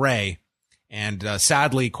with Ray. And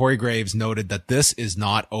sadly, Corey Graves noted that this is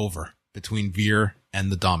not over between Veer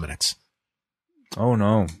and the Dominics. Oh,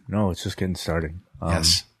 no, it's just getting started.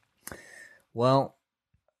 Yes. Well,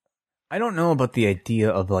 I don't know about the idea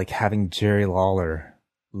of like having Jerry Lawler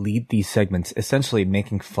lead these segments, essentially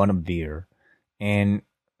making fun of Veer, and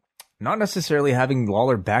not necessarily having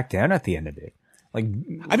Lawler back down at the end of it. Like,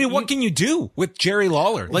 I mean, what can you do with Jerry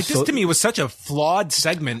Lawler? Like, this to me was such a flawed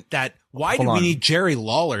segment that why do we need Jerry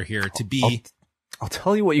Lawler here to be? I'll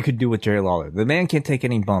tell you what you could do with Jerry Lawler. The man can't take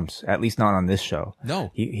any bumps, at least not on this show.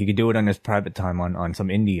 No. He could do it on his private time on some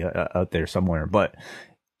indie out there somewhere, but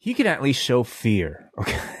he can at least show fear.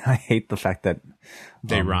 Okay, I hate the fact that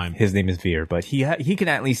they rhyme. His name is Veer, but he can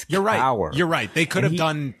at least cower. You're right. They could have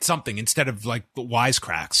done something instead of like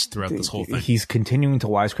wisecracks throughout this whole thing. He's continuing to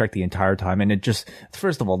wisecrack the entire time, and it just,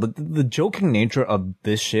 first of all, the joking nature of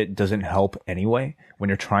this shit doesn't help anyway when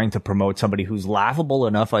you're trying to promote somebody who's laughable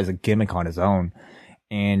enough as a gimmick on his own.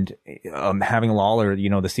 And having Lawler,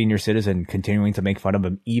 the senior citizen, continuing to make fun of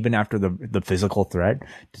him even after the physical threat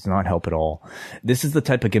does not help at all. This is the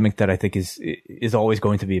type of gimmick that I think is always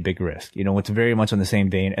going to be a big risk. It's very much on the same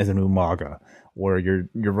vein as an Umaga, where you're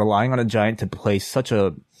relying on a giant to play such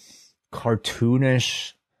a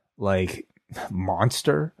cartoonish like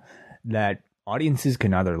monster that audiences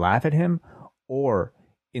can either laugh at him, or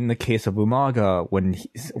in the case of Umaga, when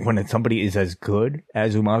somebody is as good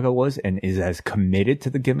as Umaga was and is as committed to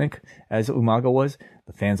the gimmick as Umaga was,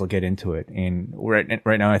 the fans will get into it. And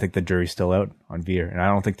right now, I think the jury's still out on Veer, and I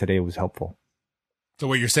don't think today was helpful. So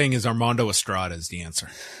what you're saying is Armando Estrada is the answer.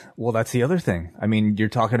 Well, that's the other thing. I mean, you're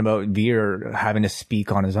talking about Veer having to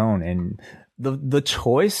speak on his own, and the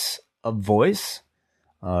choice of voice,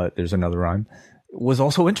 there's another rhyme, was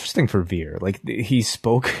also interesting for Veer. Like, he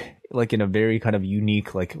spoke like in a very kind of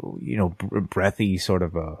unique, like, breathy sort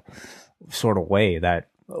of way that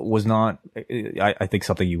was not, I think,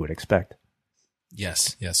 something you would expect.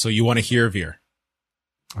 Yes. So you want to hear Veer?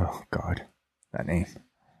 Oh God, that name.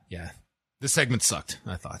 Yeah. This segment sucked,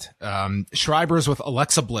 I thought. Schreiber's with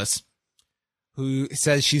Alexa Bliss, who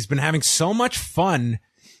says she's been having so much fun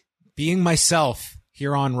being myself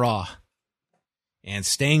here on Raw and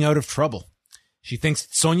staying out of trouble. She thinks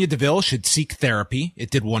Sonya Deville should seek therapy. It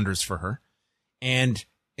did wonders for her. And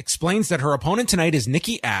explains that her opponent tonight is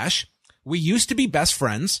Nikki Ash. We used to be best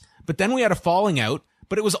friends, but then we had a falling out,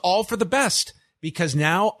 but it was all for the best because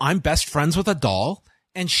now I'm best friends with a doll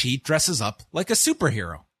and she dresses up like a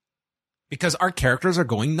superhero because our characters are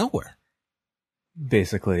going nowhere.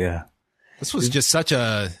 Basically, yeah. This was just such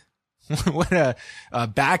a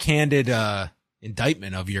backhanded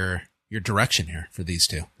indictment of your direction here for these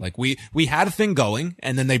two. Like we had a thing going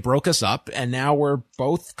and then they broke us up and now we're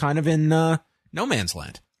both kind of in no man's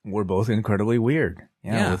land. We're both incredibly weird.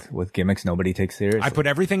 Yeah. With gimmicks nobody takes seriously. I put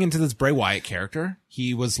everything into this Bray Wyatt character.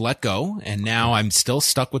 He was let go and now I'm still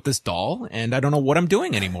stuck with this doll and I don't know what I'm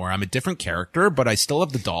doing anymore. I'm a different character, but I still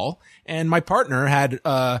have the doll, and my partner had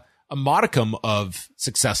a modicum of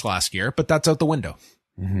success last year, but that's out the window.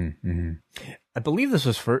 Mm-hmm, mm-hmm. I believe this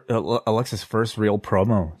was Alexa's first real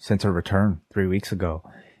promo since her return 3 weeks ago.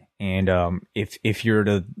 And if you're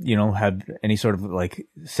to, have any sort of like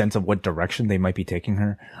sense of what direction they might be taking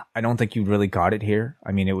her, I don't think you really got it here.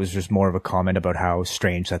 I mean, it was just more of a comment about how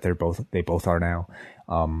strange that they both are now.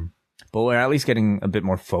 But we're at least getting a bit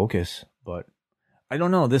more focus. But I don't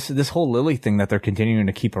know. This whole Lily thing that they're continuing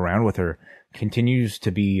to keep around with her continues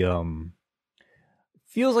to be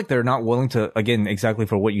feels like they're not willing to, again, exactly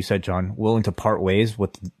for what you said, John, willing to part ways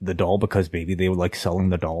with the doll because maybe they would like selling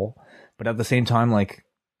the doll, but at the same time, like,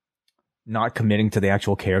 not committing to the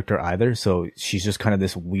actual character either. So she's just kind of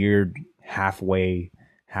this weird halfway,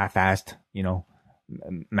 half-assed, you know,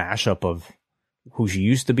 mashup of who she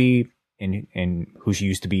used to be and who she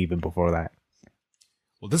used to be even before that.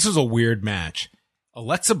 Well, this is a weird match.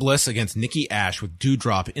 Alexa Bliss against Nikki Ash with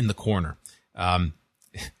Dewdrop in the corner.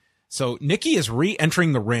 So Nikki is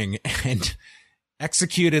re-entering the ring and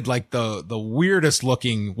executed like the weirdest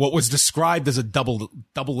looking, what was described as a double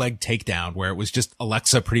leg takedown, where it was just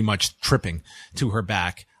Alexa pretty much tripping to her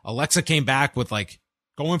back. Alexa came back with like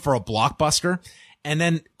going for a blockbuster. And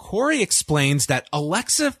then Corey explains that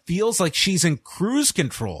Alexa feels like she's in cruise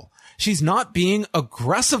control. She's not being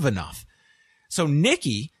aggressive enough. So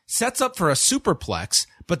Nikki sets up for a superplex,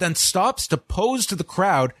 but then stops to pose to the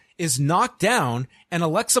crowd, is knocked down, and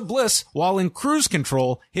Alexa Bliss, while in cruise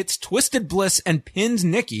control, hits Twisted Bliss and pins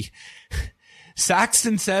Nikki.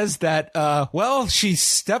 Saxton says that, well, she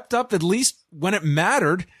stepped up at least when it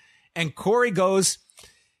mattered. And Corey goes,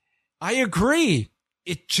 I agree.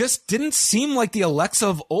 It just didn't seem like the Alexa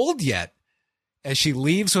of old yet, as she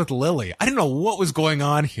leaves with Lily. I didn't know what was going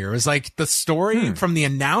on here. It was like the story from the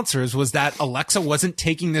announcers was that Alexa wasn't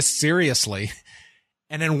taking this seriously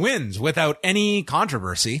and then wins without any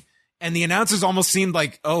controversy. And the announcers almost seemed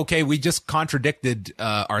like, oh, okay, we just contradicted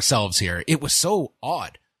ourselves here. It was so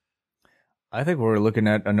odd. I think we're looking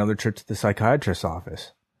at another trip to the psychiatrist's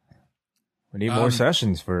office. We need more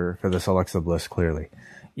sessions for this Alexa Bliss, clearly.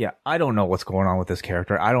 Yeah, I don't know what's going on with this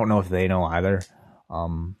character. I don't know if they know either.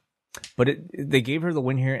 But they gave her the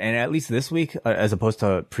win here, and at least this week, as opposed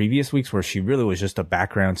to previous weeks where she really was just a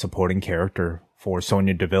background supporting character for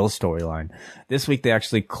Sonya Deville's storyline. This week, they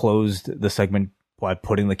actually closed the segment by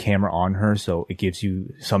putting the camera on her, so it gives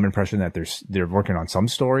you some impression that they're working on some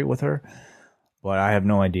story with her. But I have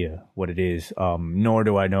no idea what it is, nor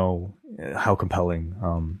do I know how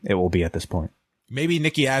compelling it will be at this point. Maybe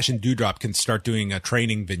Nikki Ash and Dewdrop can start doing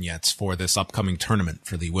training vignettes for this upcoming tournament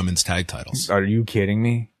for the women's tag titles. Are you kidding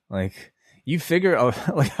me? Like, you figure,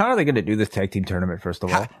 like, how are they going to do this tag team tournament, first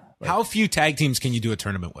of all? How few tag teams can you do a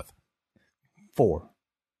tournament with? 4.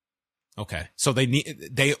 Okay. So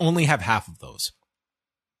they only have half of those.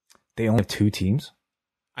 They only have 2 teams?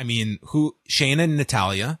 I mean, Shayna and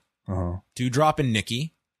Natalya, Dewdrop and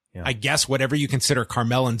Nikki. Yeah. I guess whatever you consider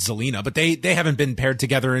Carmel and Zelina, but they haven't been paired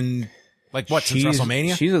together in, like, what, since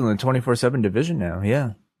WrestleMania? She's in the 24/7 division now,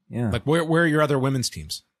 yeah. Like, where are your other women's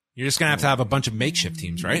teams? You're just going to have a bunch of makeshift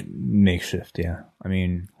teams, right? Makeshift, yeah. I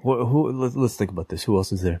mean, let's think about this. Who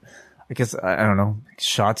else is there? I guess, I don't know,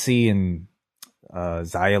 Shotzi and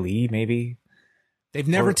Xia Li, maybe? They've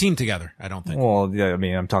never teamed together, I don't think. Well, yeah, I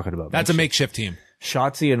mean, I'm talking about that's a makeshift team.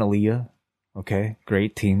 Shotzi and Aaliyah. Okay,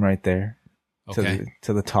 great team right there. Okay.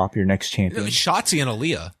 To the top, your next champion. Shotzi and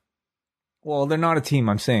Aaliyah. Well, they're not a team,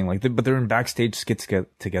 I'm saying, like, but they're in backstage skits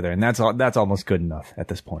together, and that's almost good enough at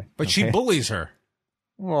this point. But she bullies her.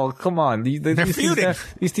 Well, come on. They're feuding.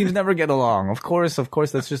 These teams never get along. Of course,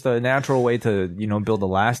 that's just a natural way to, build a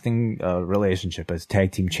lasting relationship as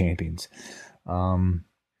tag team champions.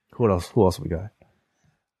 Who else we got?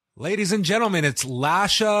 Ladies and gentlemen, it's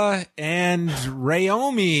Lasha and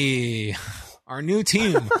Naomi, our new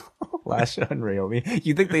team. Lasha and Naomi.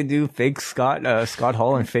 You think they do fake Scott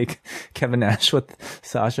Hall and fake Kevin Nash with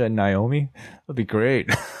Sasha and Naomi? That'd be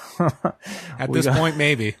great. At this point,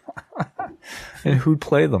 maybe. And who'd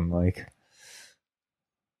play them? Like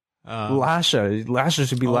Lasha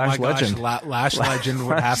should be Lash Legend. Lash Legend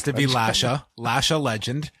would have to be Lasha. Lasha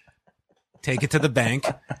Legend. Take it to the bank.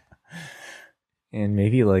 And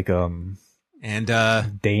maybe like Dana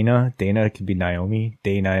could be Naomi.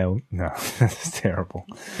 Naomi. No, that's terrible.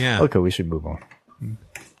 Yeah. Okay, we should move on.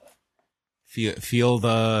 Feel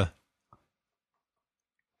the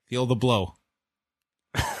blow.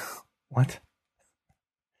 What?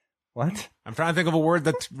 I'm trying to think of a word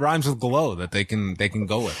that rhymes with glow that they can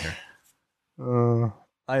go with here.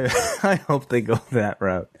 I hope they go that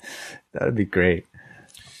route. That'd be great.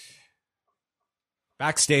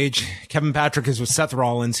 Backstage, Kevin Patrick is with Seth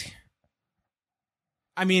Rollins.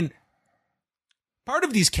 I mean, part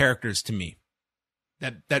of these characters to me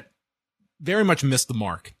that very much missed the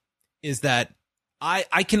mark is that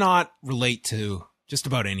I cannot relate to just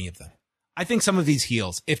about any of them. I think some of these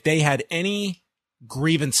heels, if they had any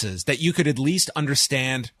grievances that you could at least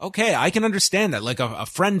understand, okay, I can understand that. Like a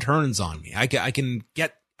friend turns on me. I can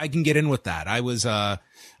get in with that. I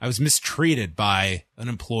was mistreated by an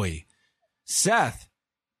employee. Seth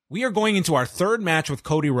We are going into our third match with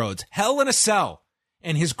Cody Rhodes, Hell in a Cell.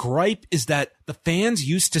 And his gripe is that the fans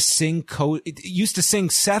used to sing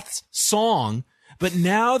Seth's song, but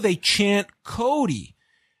now they chant Cody.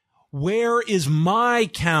 Where is my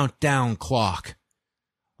countdown clock?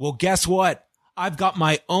 Well, guess what? I've got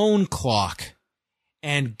my own clock.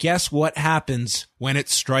 And guess what happens when it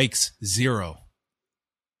strikes 0?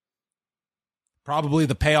 Probably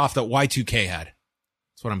the payoff that Y2K had.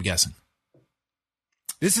 That's what I'm guessing.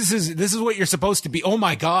 This is what you're supposed to be. Oh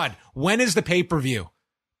my God. When is the pay-per-view?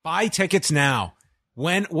 Buy tickets now.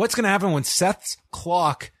 What's going to happen when Seth's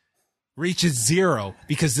clock reaches 0?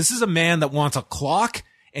 Because this is a man that wants a clock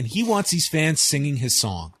and he wants these fans singing his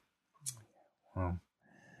song. Well,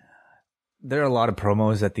 there are a lot of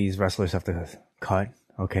promos that these wrestlers have to cut.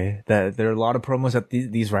 Okay. There are a lot of promos that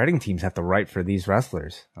these writing teams have to write for these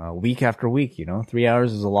wrestlers, week after week, 3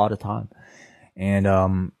 hours is a lot of time.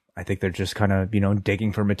 And, I think they're just kind of,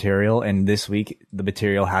 digging for material. And this week, the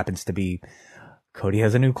material happens to be Cody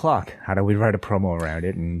has a new clock. How do we write a promo around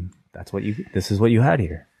it? And this is what you had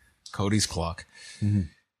here. Cody's clock. Mm-hmm.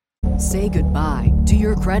 Say goodbye to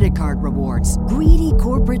your credit card rewards. Greedy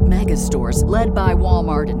corporate mega stores, led by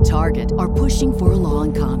Walmart and Target, are pushing for a law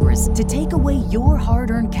in Congress to take away your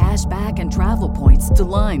hard-earned cash back and travel points to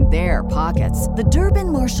line their pockets. The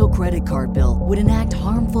Durbin-Marshall credit card bill would enact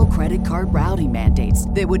harmful credit card routing mandates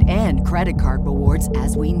that would end credit card rewards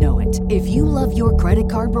as we know it. If you love your credit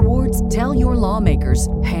card rewards, tell your lawmakers,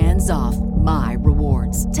 hands off my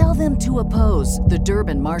rewards. Tell them to oppose the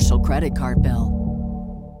Durbin-Marshall credit card bill.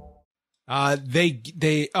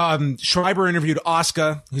 Schreiber interviewed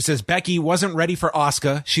Asuka, who says Becky wasn't ready for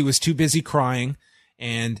Asuka. She was too busy crying,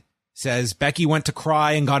 and says Becky went to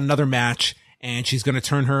cry and got another match, and she's going to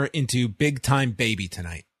turn her into big time baby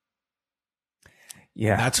tonight.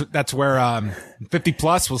 Yeah. That's where, 50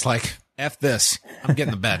 plus was like, F this, I'm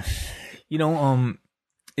getting the bed.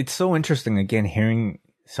 It's so interesting again, hearing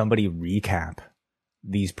somebody recap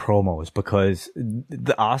these promos, because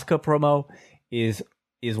the Asuka promo is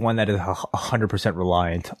one that is 100%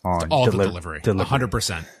 reliant on all the delivery.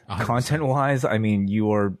 100%. Content-wise, I mean,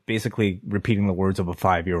 you are basically repeating the words of a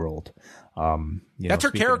 5-year-old. That's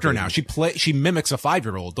her character now. She mimics a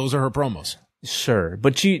 5-year-old. Those are her promos. Sure,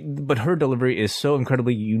 but her delivery is so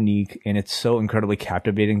incredibly unique and it's so incredibly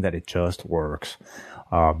captivating that it just works.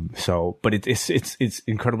 But it's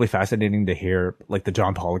incredibly fascinating to hear like the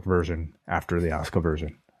John Pollock version after the Asuka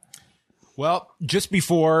version. Well, just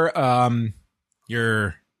before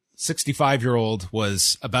your 65-year-old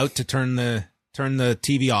was about to turn the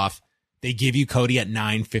TV off, they give you Cody at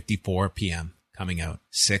 9:54 p.m. coming out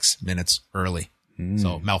 6 minutes early.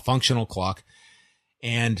 So malfunctional clock,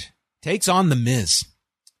 and takes on The Miz.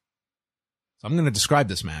 So I'm going to describe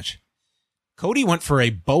this match. Cody went for a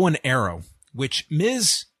bow and arrow, which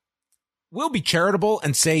Miz will be charitable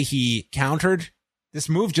and say he countered. This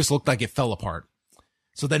move just looked like it fell apart.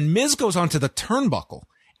 So then Miz goes onto the turnbuckle,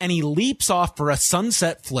 and he leaps off for a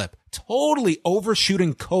sunset flip, totally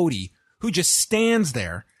overshooting Cody, who just stands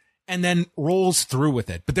there and then rolls through with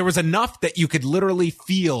it. But there was enough that you could literally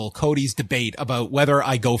feel Cody's debate about whether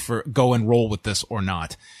I go and roll with this or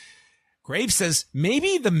not. Graves says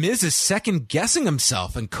maybe The Miz is second guessing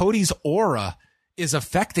himself and Cody's aura is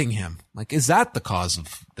affecting him. Like, is that the cause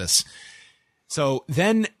of this? So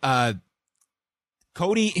then,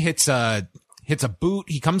 Cody hits a boot.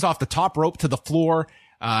 He comes off the top rope to the floor.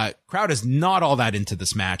 Crowd is not all that into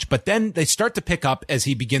this match, but then they start to pick up as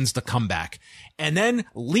he begins to come back and then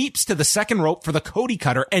leaps to the second rope for the Cody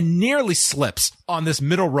cutter and nearly slips on this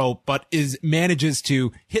middle rope, but manages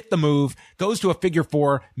to hit the move, goes to a figure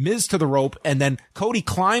 4, Miz to the rope, and then Cody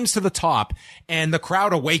climbs to the top and the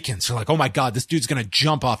crowd awakens. They're like, oh my God, this dude's going to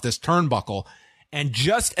jump off this turnbuckle. And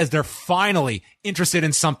just as they're finally interested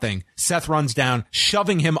in something, Seth runs down,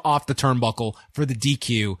 shoving him off the turnbuckle for the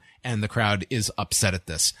DQ, and the crowd is upset at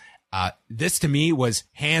this. This to me was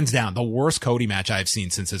hands down the worst Cody match I've seen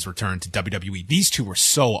since his return to WWE. These two were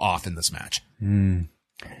so off in this match.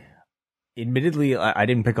 Admittedly, I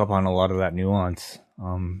didn't pick up on a lot of that nuance.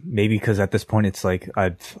 Maybe because at this point it's like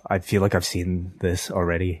I feel like I've seen this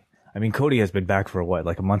already. I mean, Cody has been back for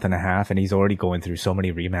like a month and a half, and he's already going through so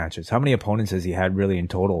many rematches. How many opponents has he had really in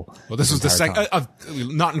total? Well, this was the second,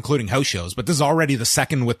 not including house shows, but this is already the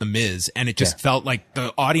second with The Miz, and it just felt like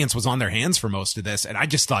the audience was on their hands for most of this, and I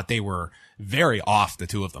just thought they were very off, the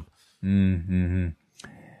two of them.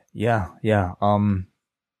 Yeah.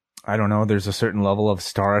 I don't know. There's a certain level of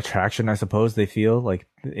star attraction, I suppose they feel like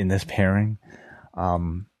in this pairing.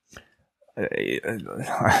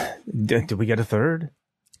 Did we get a third?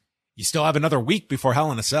 You still have another week before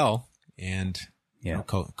Hell in a Cell, and Yeah. You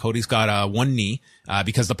know, Cody's got one knee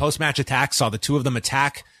because the post-match attack saw the two of them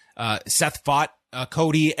attack. Seth fought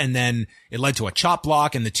Cody, and then it led to a chop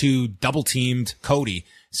block, and the two double-teamed Cody.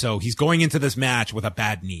 So he's going into this match with a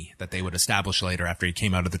bad knee that they would establish later after he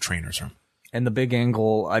came out of the trainer's room. And the big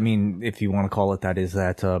angle, I mean, if you want to call it that, is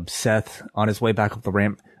that Seth, on his way back up the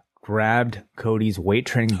ramp, grabbed Cody's weight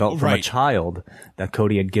training belt from a child that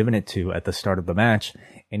Cody had given it to at the start of the match,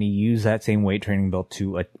 and he used that same weight training belt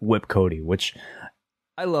to whip Cody, which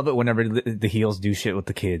I love it whenever the heels do shit with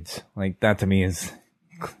the kids. Like, that to me is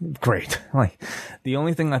great. Like, the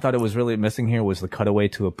only thing I thought it was really missing here was the cutaway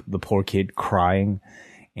to the poor kid crying.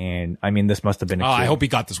 And I mean, this must have been a kid. I hope he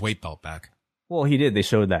got this weight belt back. Well, he did. They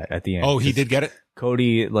showed that at the end. Oh, he did get it?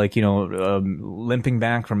 Cody, like, you know, limping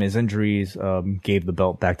back from his injuries, gave the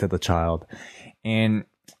belt back to the child. And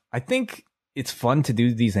I think it's fun to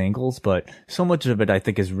do these angles, but so much of it, I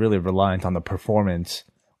think, is really reliant on the performance,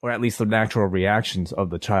 or at least the natural reactions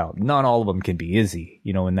of the child. Not all of them can be Izzy,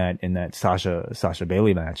 you know, in that Sasha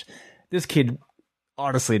Bailey match. This kid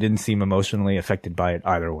honestly didn't seem emotionally affected by it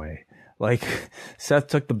either way. Like, Seth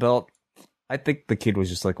took the belt. I think the kid was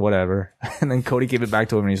just like, whatever. And then Cody gave it back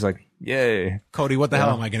to him, and he's like, yay. Cody, what the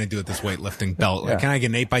hell am I going to do with this weightlifting belt? Like, can I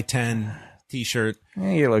get an 8x10 t-shirt?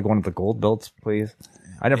 Yeah, you get like one of the gold belts, please.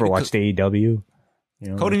 I never watched AEW. You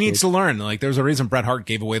know, Cody needs to learn. Like, there's a reason Bret Hart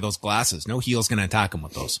gave away those glasses. No heel's going to attack him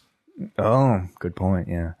with those. Oh, good point.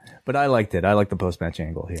 Yeah. But I liked it. I liked the post-match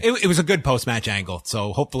angle here. It was a good post-match angle.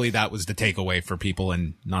 So hopefully that was the takeaway for people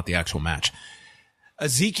and not the actual match.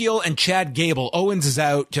 Ezekiel and Chad Gable. Owens is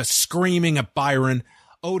out just screaming at Byron.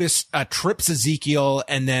 Otis trips Ezekiel,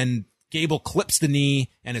 and then Gable clips the knee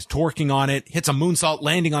and is torquing on it, hits a moonsault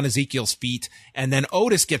landing on Ezekiel's feet, and then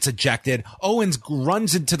Otis gets ejected. Owens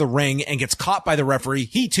runs into the ring and gets caught by the referee.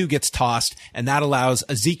 He too gets tossed, and that allows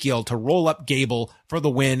Ezekiel to roll up Gable for the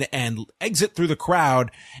win and exit through the crowd.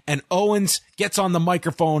 And Owens gets on the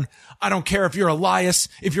microphone. I don't care if you're Elias,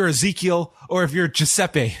 if you're Ezekiel, or if you're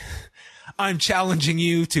Giuseppe. I'm challenging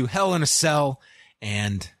you to Hell in a Cell.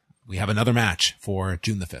 And we have another match for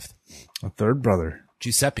June the 5th. A third brother.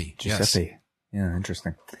 Giuseppe. Yes. Yeah,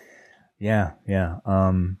 interesting. Yeah.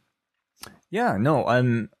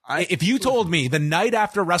 If you told me the night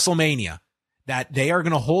after WrestleMania that they are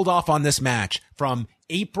going to hold off on this match from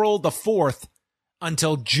April the 4th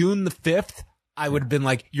until June the 5th, I would have been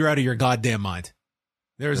like, you're out of your goddamn mind.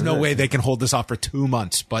 There is no way they can hold this off for 2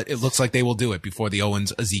 months, but it looks like they will do it before the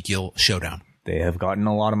Owens-Ezekiel showdown. They have gotten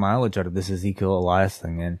a lot of mileage out of this Ezekiel Elias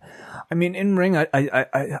thing. And I mean, in ring, I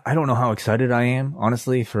don't know how excited I am,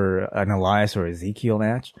 honestly, for an Elias or Ezekiel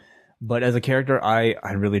match. But as a character, I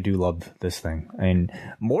really do love this thing. And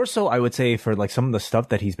more so, I would say, for like some of the stuff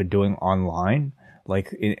that he's been doing online,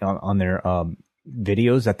 like on their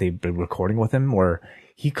videos that they've been recording with him, where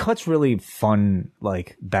he cuts really fun,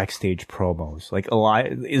 like, backstage promos, like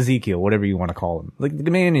Ezekiel, whatever you want to call him. Like,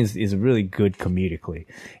 the man is really good comedically.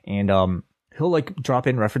 And he'll like drop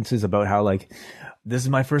in references about how, like, this is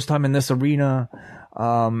my first time in this arena.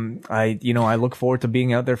 I look forward to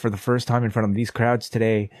being out there for the first time in front of these crowds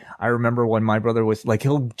today. I remember when my brother was like,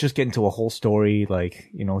 he'll just get into a whole story, like,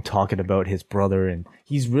 you know, talking about his brother, and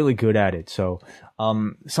he's really good at it. So,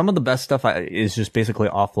 some of the best stuff is just basically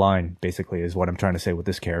offline, basically, is what I'm trying to say with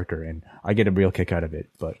this character. And I get a real kick out of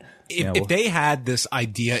it. But if they had this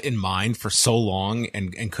idea in mind for so long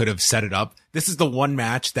and could have set it up, this is the one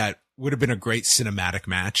match that would have been a great cinematic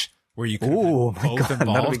match where you could have both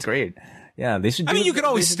involved. That'd be great. Yeah, they should. You could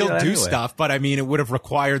always still do stuff, but I mean, it would have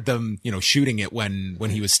required them, you know, shooting it when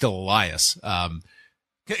he was still Elias.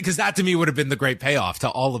 Because that to me would have been the great payoff to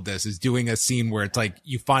all of this, is doing a scene where it's like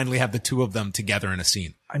you finally have the two of them together in a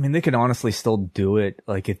scene. I mean, they could honestly still do it,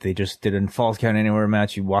 like if they just did a Falls Count Anywhere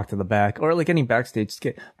match, you walk to the back, or like any backstage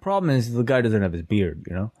skit. Problem is, the guy doesn't have his beard,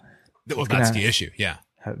 you know. Well, that's the issue. Yeah,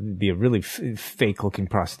 be a really fake looking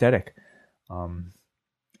prosthetic.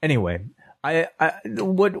 Anyway.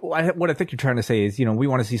 What I think you're trying to say is, you know, we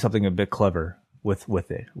want to see something a bit clever with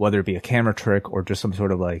it, whether it be a camera trick or just some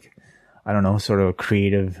sort of, like, I don't know, sort of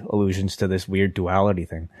creative allusions to this weird duality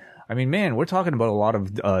thing. I mean, man, we're talking about a lot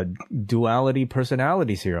of duality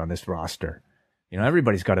personalities here on this roster. You know,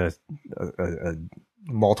 everybody's got a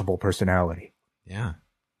multiple personality. Yeah.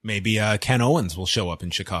 Maybe Ken Owens will show up in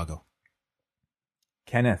Chicago.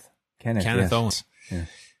 Kenneth yes. Owens. Yeah.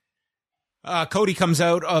 Cody comes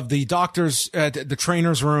out of the the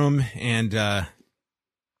trainer's room, and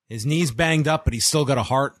his knee's banged up, but he's still got a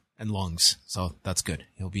heart and lungs, so that's good.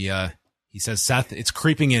 He'll be. He says, Seth, it's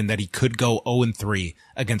creeping in that he could go 0-3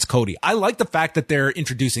 against Cody. I like the fact that they're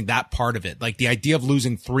introducing that part of it. Like, the idea of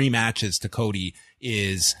losing 3 matches to Cody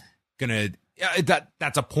is gonna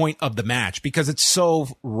that's a point of the match, because it's so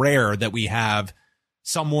rare that we have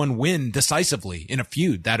someone win decisively in a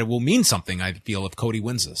feud that it will mean something, I feel, if Cody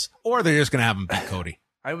wins this. Or they're just going to have him beat Cody.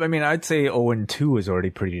 I mean, I'd say 0-2 is already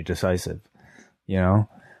pretty decisive. You know?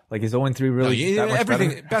 Like, is 0-3 really that much everything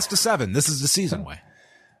better? best of 7. This is the season way.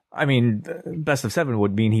 I mean, best of 7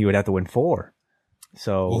 would mean he would have to win 4.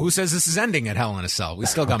 So, well, who says this is ending at Hell in a Cell? We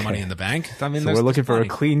still got Money in the Bank. I mean, so we're looking for a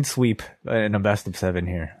clean sweep in a best of 7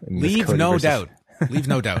 here. Leave no doubt. Leave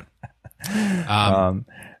no doubt.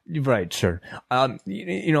 Right, sure.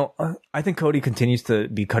 I think Cody continues to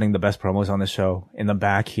be cutting the best promos on the show in the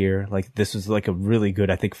back here. Like, this is like a really good,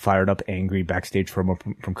 I think, fired up, angry backstage promo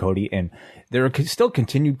from Cody. And there are still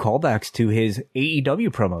continued callbacks to his AEW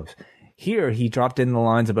promos. Here, he dropped in the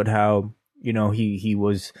lines about how, you know, he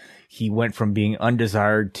went from being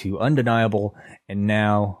undesired to undeniable and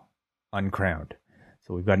now uncrowned.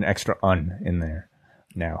 So we've got an extra in there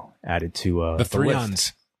now added to the 3 list.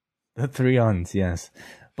 uns. The 3 uns, yes.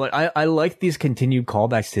 But I like these continued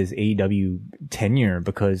callbacks to his AEW tenure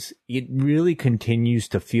because it really continues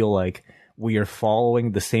to feel like we are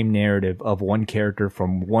following the same narrative of one character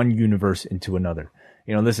from one universe into another.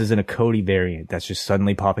 You know, this isn't a Cody variant that's just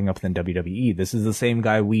suddenly popping up in WWE. This is the same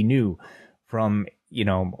guy we knew from, you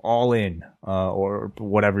know, All In, or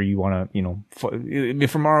whatever you want to, you know,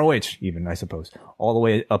 from ROH even, I suppose, all the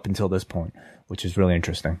way up until this point, which is really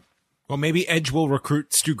interesting. Well, maybe Edge will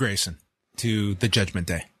recruit Stu Grayson to the Judgment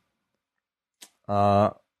Day.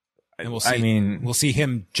 And we'll see. I mean, we'll see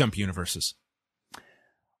him jump universes.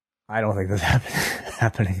 I don't think that's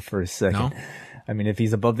happening for a second. No? I mean, if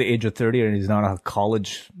he's above the age of 30 and he's not a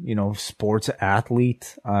college, you know, sports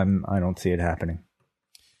athlete, I don't see it happening.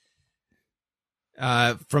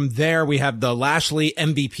 From there, we have the Lashley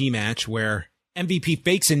MVP match where MVP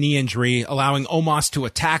fakes a knee injury, allowing Omos to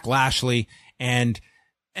attack Lashley, and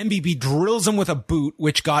MVP drills him with a boot,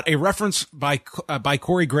 which got a reference by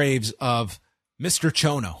Corey Graves of Mr.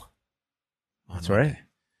 Chono. That's right.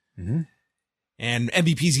 Mm-hmm. And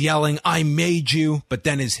MVP's yelling, "I made you," but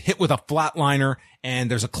then is hit with a flatliner, and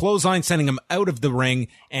there's a clothesline sending him out of the ring,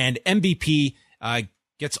 and MVP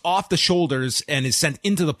gets off the shoulders and is sent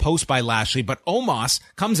into the post by Lashley, but Omos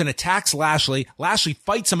comes and attacks Lashley. Lashley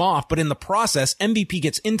fights him off, but in the process, MVP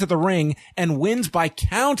gets into the ring and wins by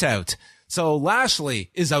countout. So Lashley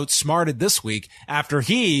is outsmarted this week after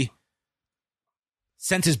he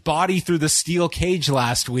sent his body through the steel cage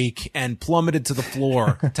last week and plummeted to the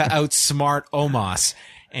floor to outsmart Omos.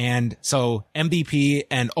 And so MVP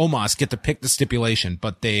and Omos get to pick the stipulation,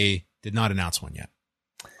 but they did not announce one yet.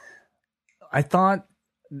 I thought,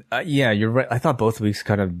 yeah, you're right. I thought both weeks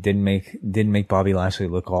kind of didn't make Bobby Lashley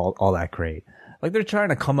look all that great. Like, they're trying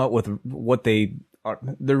to come up with what they are.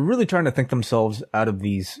 They're really trying to think themselves out of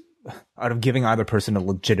giving either person a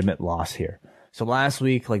legitimate loss here. So last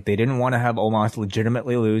week, like, they didn't want to have Omos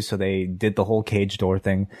legitimately lose, so they did the whole cage door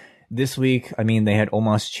thing. This week, I mean, they had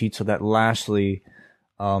Omos cheat so that Lashley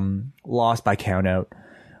lost by countout.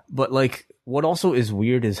 But, like, what also is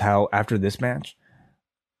weird is how after this match,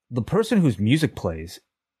 the person whose music plays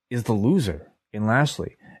is the loser in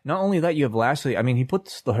Lashley. Not only that, you have Lashley, I mean, he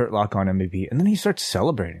puts the Hurt Lock on MVP, and then he starts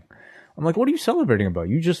celebrating. I'm like, what are you celebrating about?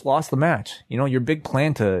 You just lost the match. You know, your big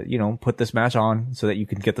plan to, you know, put this match on so that you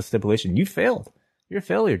can get the stipulation. You failed. You're a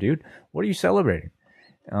failure, dude. What are you celebrating?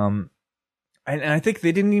 And I think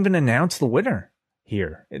they didn't even announce the winner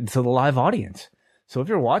here to the live audience. So if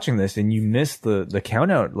you're watching this and you missed the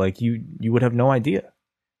count out, like, you would have no idea.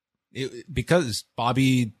 Because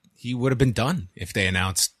Bobby, he would have been done if they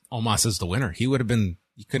announced Omos as the winner. He would have been,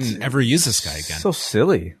 you couldn't ever use this guy again. So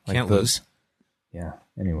silly. Like, can't lose. Yeah.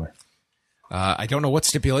 Anyway. I don't know what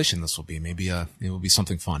stipulation this will be. Maybe it will be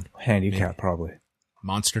something fun. Handicap, probably.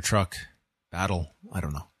 Monster truck battle. I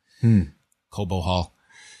don't know. Cobo Hall.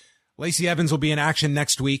 Lacey Evans will be in action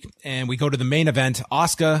next week, and we go to the main event.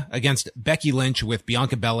 Asuka against Becky Lynch with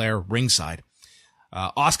Bianca Belair ringside.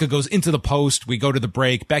 Asuka goes into the post. We go to the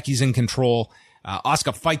break. Becky's in control.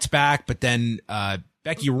 Asuka fights back, but then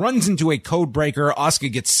Becky runs into a code breaker.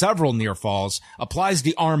 Asuka gets several near falls, applies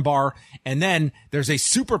the armbar, and then there's a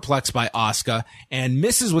superplex by Asuka and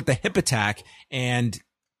misses with the hip attack, and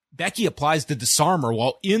Becky applies the disarmer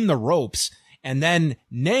while in the ropes and then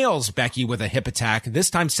nails Becky with a hip attack, this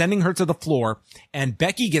time sending her to the floor, and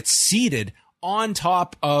Becky gets seated on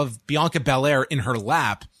top of Bianca Belair in her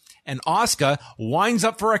lap. And Asuka winds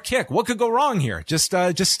up for a kick. What could go wrong here? Just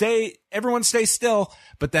everyone stay still.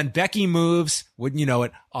 But then Becky moves. Wouldn't you know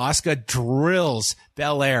it? Asuka drills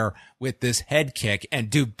Belair with this head kick.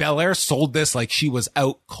 And dude, Belair sold this like she was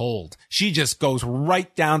out cold. She just goes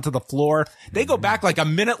right down to the floor. They go back like a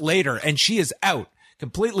minute later and she is out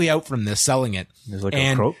completely out from this, selling it. There's like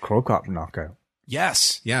a crow cop knockout.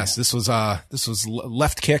 Yes. This was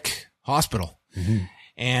left kick hospital. Mm-hmm.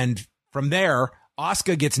 And from there,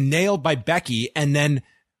 Asuka gets nailed by Becky, and then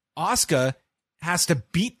Asuka has to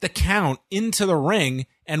beat the count into the ring,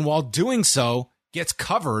 and while doing so, gets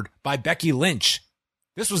covered by Becky Lynch.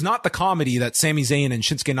 This was not the comedy that Sami Zayn and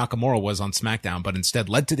Shinsuke Nakamura was on SmackDown, but instead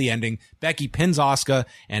led to the ending. Becky pins Asuka,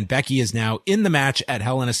 and Becky is now in the match at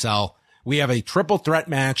Hell in a Cell. We have a triple threat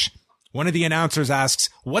match. One of the announcers asks,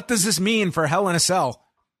 what does this mean for Hell in a Cell?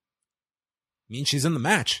 It means she's in the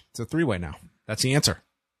match. It's a three-way now. That's the answer.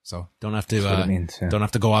 So don't have to don't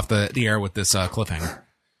have to go off the air with this cliffhanger.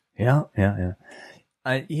 Yeah.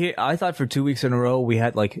 I thought for 2 weeks in a row we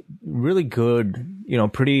had like really good,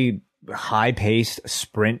 pretty high-paced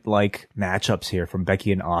sprint-like matchups here from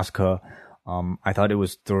Becky and Asuka. I thought it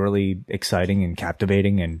was thoroughly exciting and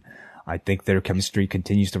captivating, and I think their chemistry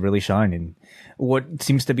continues to really shine in what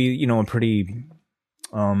seems to be, a pretty,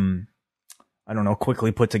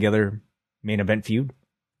 quickly put together main event feud.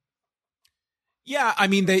 Yeah, I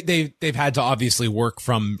mean they've had to obviously work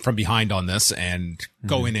from behind on this and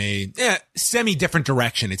go in a semi different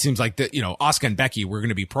direction. It seems like that Asuka and Becky were going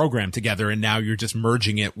to be programmed together, and now you're just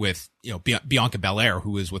merging it with Bianca Belair,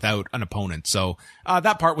 who is without an opponent. So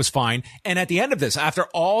that part was fine. And at the end of this, after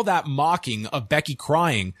all that mocking of Becky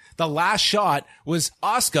crying, the last shot was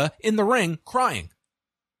Asuka in the ring crying.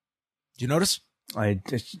 Did you notice? I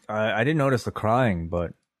didn't notice the crying,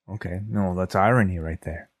 but okay, no, that's irony right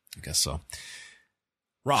there. I guess so.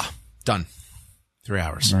 Raw, done. 3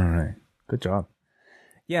 hours. All right. Good job.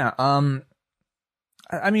 Yeah. I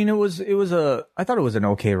mean, I thought it was an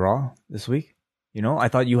okay Raw this week. I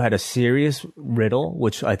thought you had a serious riddle,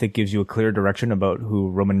 which I think gives you a clear direction about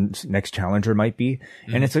who Roman's next challenger might be.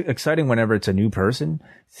 Mm-hmm. And it's exciting whenever it's a new person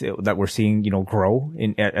that we're seeing, grow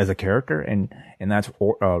as a character. And that's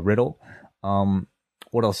Riddle.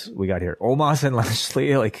 What else we got here? Omos and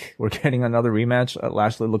Lashley, like we're getting another rematch.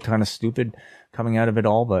 Lashley looked kind of stupid coming out of it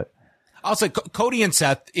all, but I'll say Cody and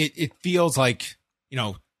Seth, it feels like,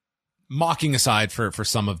 mocking aside for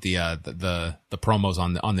some of the promos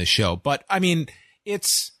on this show. But I mean,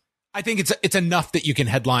 I think it's enough that you can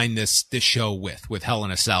headline this show with Hell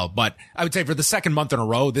in a Cell. But I would say for the second month in a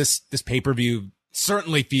row, this pay-per-view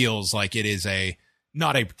certainly feels like it is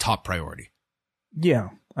not a top priority. Yeah,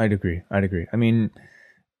 I'd agree. I mean,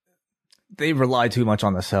 they rely too much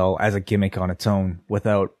on the Cell as a gimmick on its own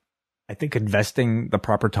without, I think, investing the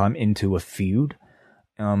proper time into a feud.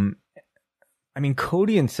 I mean,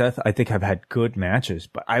 Cody and Seth, I think, have had good matches,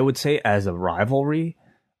 but I would say as a rivalry,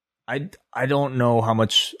 I don't know how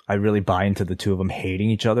much I really buy into the two of them hating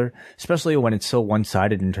each other, especially when it's so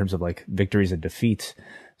one-sided in terms of like victories and defeats.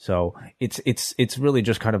 So it's really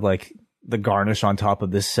just kind of like the garnish on top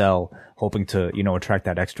of this Cell, hoping to, attract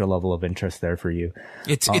that extra level of interest there for you.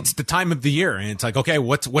 It's the time of the year, and it's like, okay,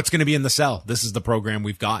 what's going to be in the Cell? This is the program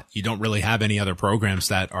we've got. You don't really have any other programs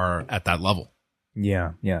that are at that level.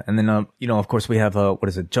 Yeah. And then, of course we have,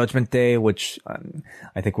 Judgment Day, which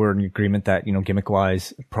I think we're in agreement that, gimmick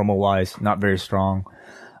wise, promo wise, not very strong.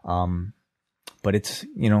 But it's,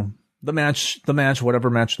 the match,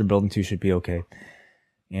 whatever match they're building to should be okay.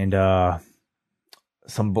 And,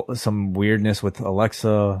 some weirdness with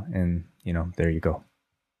Alexa, and there you go.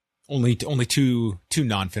 Only two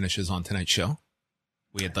non-finishes on tonight's show.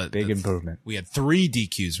 We had the big improvement. We had 3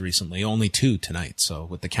 DQs recently, only 2 tonight. So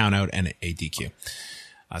with the count out and a DQ.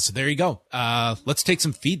 So there you go. Let's take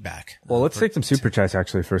some feedback. Well, let's take some super chats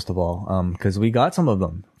actually, first of all, because we got some of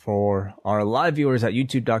them for our live viewers at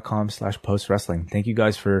youtube.com/postwrestling. Thank you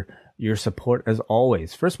guys for your support as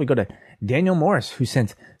always. First, we go to Daniel Morris, who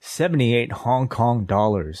sent 78 Hong Kong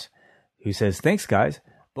dollars, who says, thanks guys.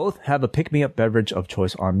 Both have a pick-me-up beverage of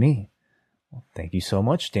choice on me. Well, thank you so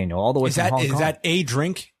much, Daniel. All the way from Hong Kong. Is that a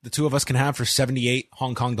drink the two of us can have for 78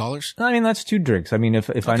 Hong Kong dollars? I mean, that's 2 drinks. I mean, if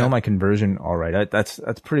okay. I know my conversion all right, that's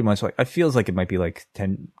pretty much like, it feels like it might be like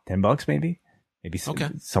 $10 maybe okay.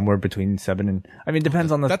 Somewhere between 7 and, I mean, it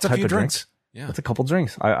depends on the that's type a few of drinks. Yeah. That's a couple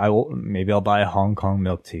drinks. I'll buy a Hong Kong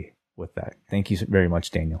milk tea with that. Thank you very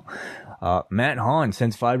much, Daniel. Matt Hahn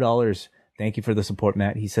sends $5. Thank you for the support,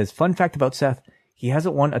 Matt. He says, fun fact about Seth, he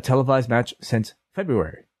hasn't won a televised match since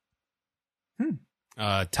February.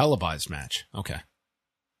 Televised match. Okay.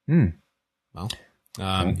 Well,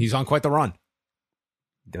 he's on quite the run.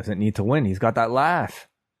 Doesn't need to win. He's got that laugh.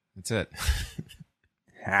 That's it.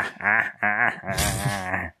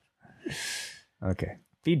 Okay.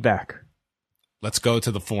 Feedback. Let's go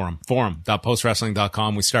to the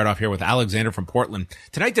forum.postwrestling.com. We start off here with Alexander from Portland.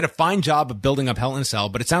 Tonight did a fine job of building up Hell in a Cell,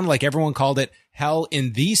 but it sounded like everyone called it Hell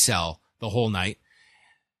in the Cell the whole night.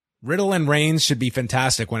 Riddle and Reigns should be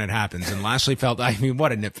fantastic when it happens. And Lashley felt, I mean,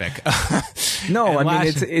 what a nitpick. No, I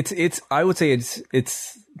mean, it's, I would say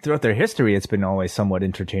it's throughout their history, it's been always somewhat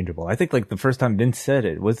interchangeable. I think like the first time Vince said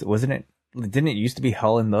it didn't it used to be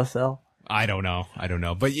Hell in the Cell? I don't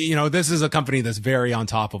know. But you know, this is a company that's very on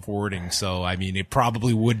top of wording. So, I mean, it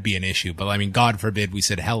probably would be an issue, but I mean, God forbid we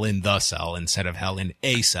said Hell in the Cell instead of Hell in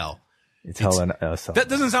a Cell. It's Hell in a Cell. That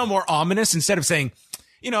doesn't sound more ominous instead of saying,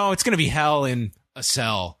 you know, it's going to be Hell in a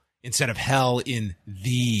Cell instead of Hell in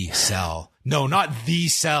the Cell. No, not the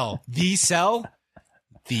Cell. The Cell?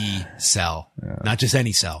 The Cell. Yeah. Not just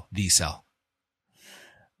any cell. The Cell.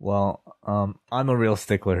 Well, I'm a real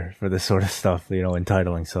stickler for this sort of stuff, you know,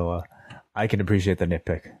 entitling. So, I can appreciate the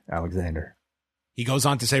nitpick, Alexander. He goes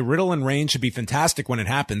on to say Riddle and Reigns should be fantastic when it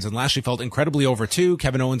happens, and Lashley felt incredibly over too.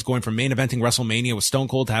 Kevin Owens going from main eventing WrestleMania with Stone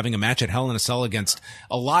Cold to having a match at Hell in a Cell against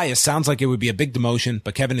Elias sounds like it would be a big demotion,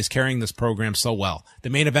 but Kevin is carrying this program so well. The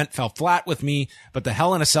main event fell flat with me, but the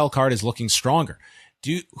Hell in a Cell card is looking stronger.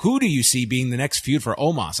 Who do you see being the next feud for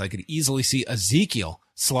Omos? I could easily see Ezekiel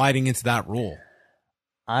sliding into that role.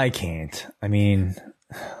 I can't. I mean,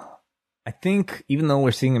 I think even though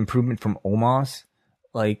we're seeing improvement from Omos,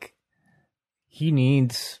 like he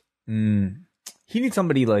needs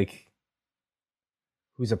somebody like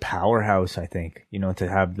who's a powerhouse, I think, you know, to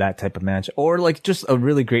have that type of match, or like just a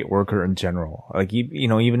really great worker in general. Like, you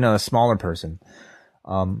know, even a smaller person.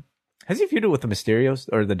 Has he feuded with the Mysterios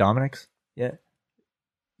or the Dominics yet?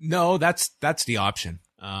 No, that's the option.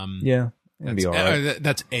 Yeah. Be all right.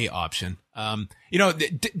 That's a option. You know,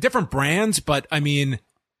 different brands, but I mean,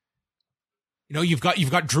 you know, you've got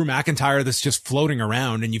Drew McIntyre that's just floating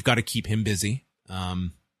around, and you've got to keep him busy.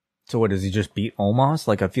 So what, does he just beat Omos?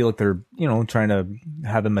 Like, I feel like they're, you know, trying to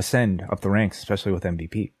have him ascend up the ranks, especially with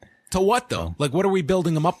MVP. To what though? Like, what are we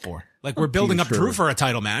building him up for? Like, we're building up Drew for a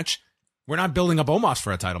title match. We're not building up Omos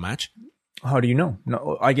for a title match. How do you know?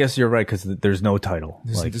 No, I guess you're right, because there's no title.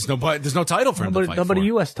 There's no title for him to fight for. But a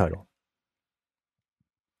U.S. title.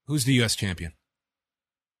 Who's the U.S. champion?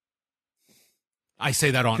 I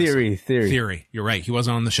say that honestly. Theory. You're right. He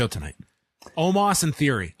wasn't on the show tonight. Omos and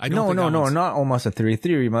Theory. No, not Omos and Theory.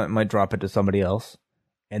 Theory might drop it to somebody else.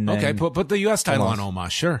 And then okay, put the U.S. title on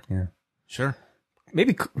Omos. Sure. Yeah. Sure.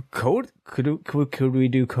 Maybe Cody. Could we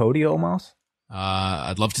do Cody Omos?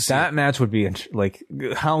 I'd love to see that match. Would be like,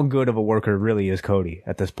 how good of a worker really is Cody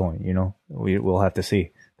at this point? You know, we'll have to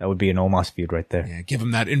see. That would be an Omos feud right there. Yeah, give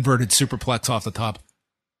him that inverted superplex off the top.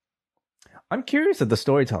 I'm curious at the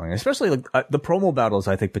storytelling, especially like the promo battles.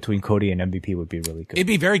 I think between Cody and MVP would be really good. It'd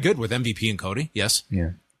be very good with MVP and Cody. Yes.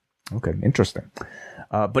 Yeah. Okay. Interesting.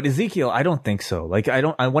 But Ezekiel, I don't think so. Like,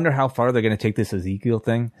 I wonder how far they're going to take this Ezekiel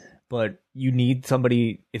thing. But you need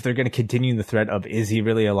somebody, if they're going to continue the threat of, is he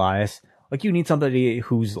really Elias? Like, you need somebody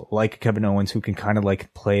who's like Kevin Owens, who can kind of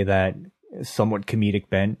like play that somewhat comedic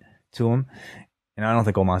bent to him. And I don't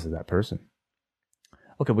think Omos is that person.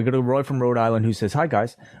 Okay, we go to Roy from Rhode Island, who says, "Hi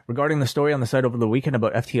guys, regarding the story on the site over the weekend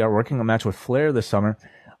about FTR working a match with Flair this summer,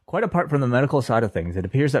 quite apart from the medical side of things, it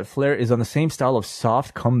appears that Flair is on the same style of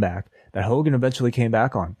soft comeback that Hogan eventually came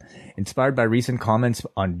back on. Inspired by recent comments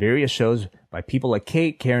on various shows by people like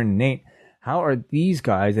Kate, Karen, and Nate, how are these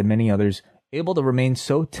guys and many others able to remain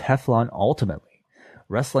so Teflon ultimately?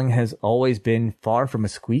 Wrestling has always been far from a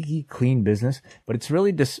squeaky clean business, but it's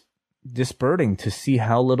really disburdening to see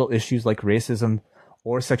how little issues like racism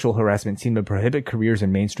or sexual harassment seem to prohibit careers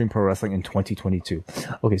in mainstream pro wrestling in 2022.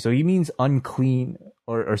 Okay, so he means unclean,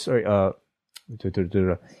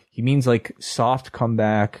 he means like soft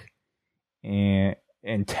comeback and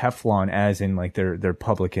Teflon, as in like their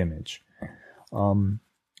public image.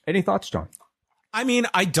 Any thoughts, John? I mean,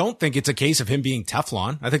 I don't think it's a case of him being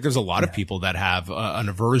Teflon. I think there's a lot of people that have an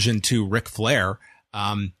aversion to Ric Flair.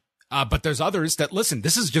 But there's others that, listen,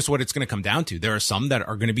 this is just what it's going to come down to. There are some that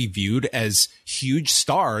are going to be viewed as huge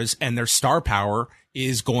stars, and their star power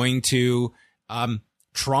is going to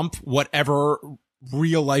trump whatever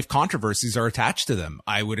real life controversies are attached to them.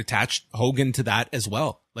 I would attach Hogan to that as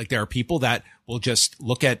well. Like, there are people that will just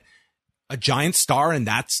look at a giant star and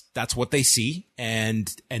that's what they see, and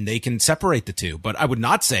they can separate the two. But I would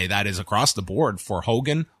not say that is across the board for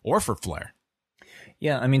Hogan or for Flair.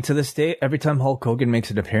 Yeah, I mean, to this day, every time Hulk Hogan makes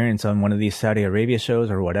an appearance on one of these Saudi Arabia shows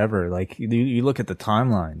or whatever, like, you look at the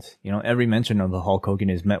timelines, you know, every mention of the Hulk Hogan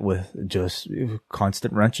is met with just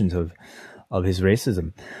constant mentions of his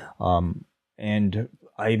racism. And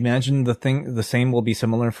I imagine the same will be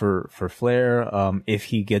similar for Flair, if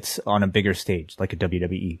he gets on a bigger stage, like a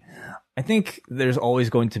WWE. I think there's always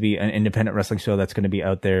going to be an independent wrestling show that's going to be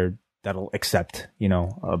out there that'll accept, you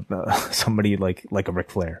know, somebody like a Ric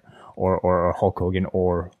Flair. Or Hulk Hogan,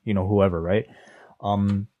 or, you know, whoever, right?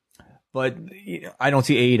 But I don't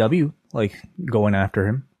see AEW like going after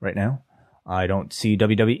him right now. I don't see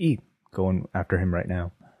WWE going after him right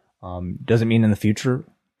now. Doesn't mean in the future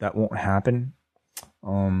that won't happen.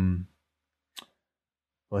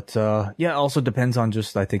 But yeah, also depends on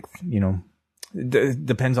just, I think,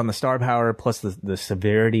 depends on the star power plus the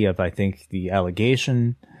severity of, I think, the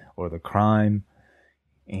allegation or the crime.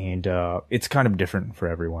 And it's kind of different for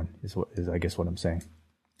everyone is I guess what I'm saying.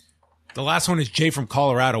 The last one is Jay from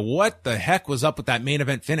Colorado. What the heck was up with that main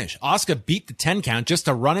event finish? Asuka beat the 10 count just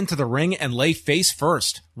to run into the ring and lay face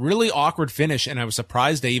first. Really awkward finish, and I was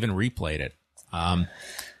surprised they even replayed it.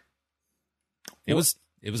 It was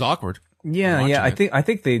awkward. Yeah. I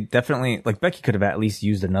think they definitely, like, Becky could have at least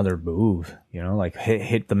used another move, like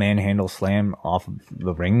hit the manhandle slam off of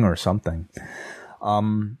the ring or something.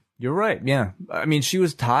 You're right. Yeah. I mean, she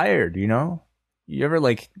was tired, You ever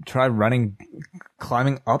like try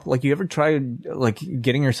climbing up? Like, you ever try like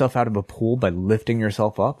getting yourself out of a pool by lifting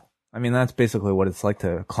yourself up? I mean, that's basically what it's like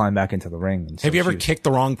to climb back into the ring. And so have you ever kicked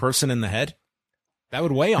the wrong person in the head? That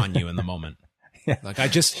would weigh on you in the moment. Yeah. Like, I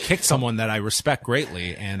just kicked someone that I respect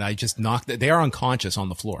greatly, and I just knocked it. They are unconscious on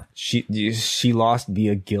the floor. She lost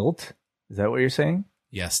via guilt. Is that what you're saying?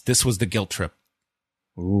 Yes, this was the guilt trip.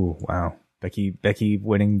 Ooh, wow. Becky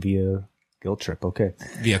winning via guilt trip. Okay.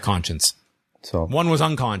 Via conscience. So one was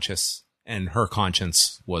unconscious, and her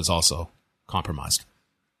conscience was also compromised.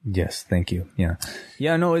 Yes, thank you. Yeah.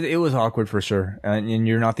 No, it was awkward for sure. And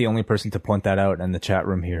you're not the only person to point that out in the chat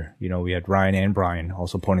room here. We had Ryan and Brian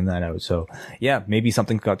also pointing that out. So yeah, maybe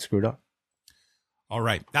something got screwed up. All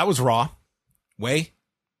right. That was Raw. Wei,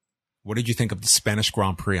 what did you think of the Spanish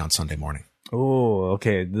Grand Prix on Sunday morning? Oh,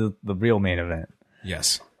 okay. The real main event.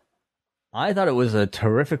 Yes. I thought it was a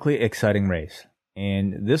terrifically exciting race.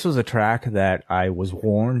 And this was a track that I was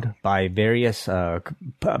warned by various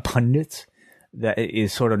pundits that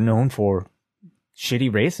is sort of known for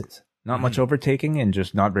shitty races, not much overtaking and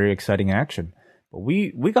just not very exciting action. But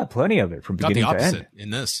we got plenty of it from beginning to end. Got the opposite in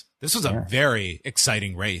this. This was a very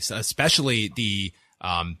exciting race, especially the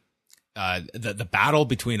battle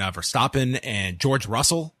between Verstappen and George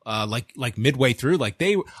Russell, like midway through.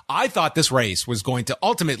 I thought this race was going to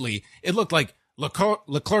ultimately, it looked like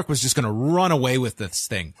Leclerc was just going to run away with this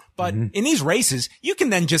thing. But in these races, you can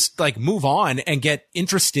then just like move on and get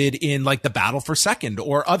interested in like the battle for second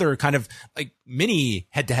or other kind of like mini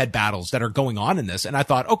head-to-head battles that are going on in this. And I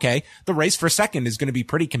thought, okay, the race for second is going to be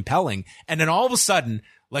pretty compelling. And then all of a sudden,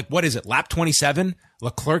 like, what is it? Lap 27,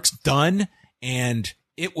 Leclerc's done. And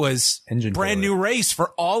it was brand new race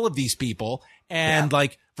for all of these people. And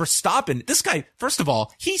like Verstappen, this guy, first of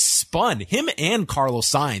all, he spun, him and Carlos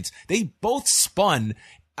Sainz. They both spun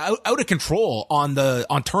out of control on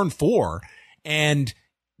turn 4, and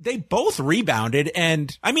they both rebounded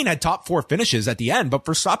and had top 4 finishes at the end, but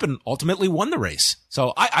Verstappen ultimately won the race.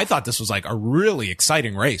 So I thought this was like a really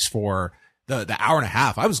exciting race for the hour and a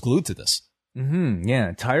half. I was glued to this.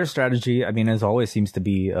 Yeah. Tire strategy, as always, seems to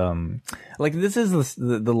be, like, this is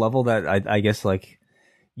the level that I guess, like,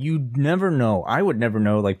 you'd never know. I would never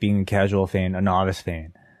know, like, being a casual fan, a novice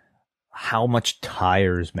fan, how much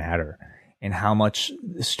tires matter and how much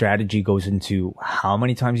strategy goes into how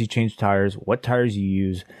many times you change tires, what tires you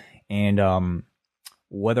use, and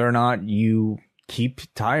whether or not you keep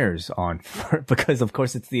tires on because of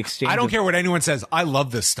course it's the exchange. I don't care what anyone says. I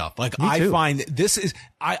love this stuff. Like, I find this is,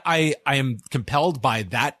 I am compelled by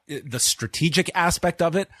that, the strategic aspect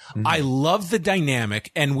of it. I love the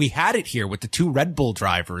dynamic, and we had it here with the 2 Red Bull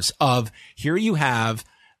drivers of here you have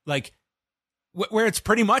like where it's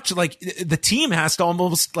pretty much like the team has to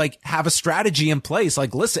almost like have a strategy in place.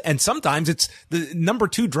 Like, listen, and sometimes it's the number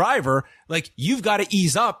 2 driver. Like, you've got to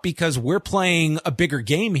ease up because we're playing a bigger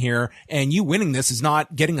game here, and you winning this is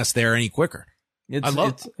not getting us there any quicker.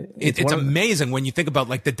 It's amazing when you think about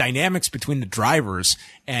like the dynamics between the drivers,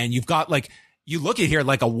 and you've got like, you look at here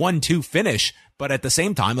like a 1-2 finish, but at the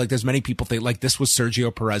same time, like, there's many people think like this was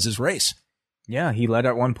Sergio Perez's race. Yeah, he led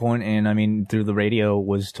at one point, and through the radio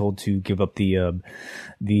was told to give up the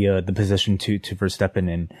position to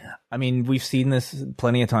Verstappen, and we've seen this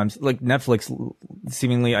plenty of times. Like, Netflix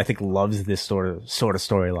seemingly, I think, loves this sort of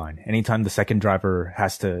storyline. Anytime the second driver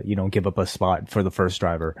has to, give up a spot for the first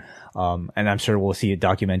driver, and I'm sure we'll see it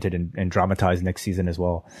documented and dramatized next season as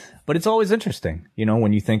well. But it's always interesting,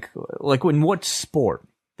 when you think, like, in what sport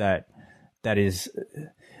that is.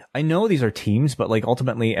 I know these are teams, but like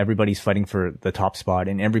ultimately everybody's fighting for the top spot,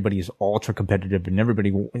 and everybody's ultra competitive, and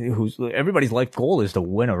everybody's life goal is to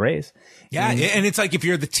win a race. Yeah. And it's like, if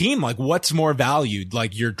you're the team, like, what's more valued?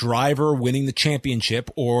 Like, your driver winning the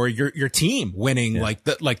championship or your team winning like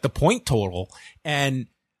the point total. And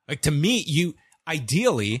like, to me,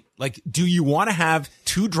 ideally, like, do you want to have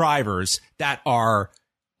two drivers that are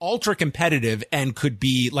ultra competitive and could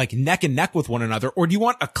be like neck and neck with one another? Or do you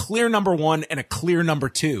want a clear number one and a clear number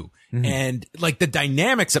two? Mm-hmm. And like the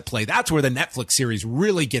dynamics at play, that's where the Netflix series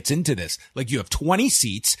really gets into this. Like you have 20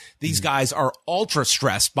 seats. These guys are ultra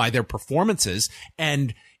stressed by their performances.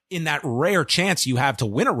 And in that rare chance you have to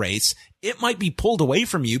win a race, it might be pulled away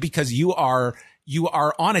from you because you are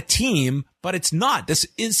on a team, but it's not. This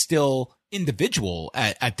is still individual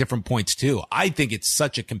at different points too. I think it's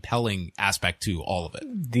such a compelling aspect to all of it.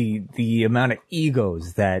 The amount of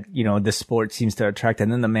egos that, you know, the sport seems to attract, and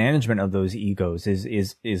then the management of those egos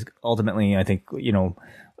is ultimately, I think, you know,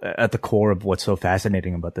 at the core of what's so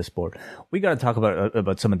fascinating about this sport. We got to talk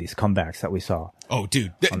about some of these comebacks that we saw. Oh,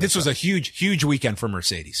 dude, this was a huge weekend for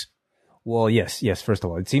Mercedes. Well, yes. First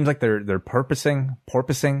of all, it seems like their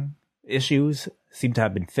porpoising issues seem to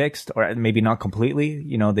have been fixed, or maybe not completely.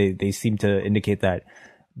 You know, they seem to indicate that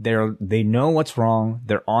they know what's wrong.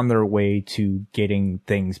 They're on their way to getting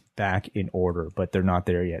things back in order, but they're not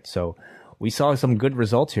there yet. So we saw some good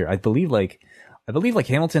results here. I believe like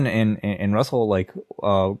Hamilton and Russell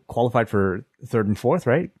qualified for third and fourth,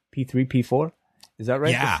 right? P3, P4. Is that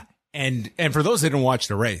right? Yeah. And for those that didn't watch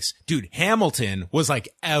the race, dude, Hamilton was like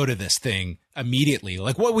out of this thing immediately.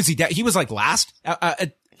 Like, what was he? He was like last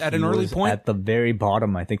at an early point, at the very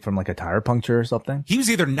bottom, I think, from like a tire puncture or something. He was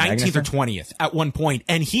either 19th or 20th at one point,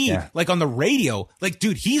 and he like on the radio, like,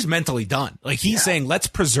 dude, he's mentally done. Like he's saying, let's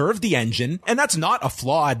preserve the engine, and that's not a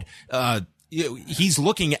flawed. He's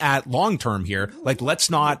looking at long term here. Like, let's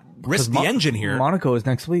not risk the engine here. Monaco is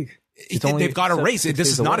next week. They've got a race.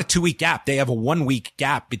 This is not a 2-week gap. They have a 1-week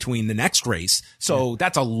gap between the next race. So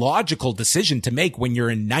that's a logical decision to make when you're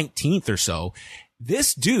in 19th or so.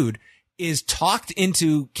 This dude is talked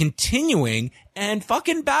into continuing and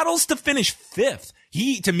fucking battles to finish 5th.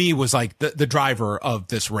 He, to me, was like the driver of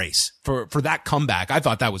this race for that comeback. I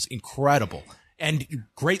thought that was incredible and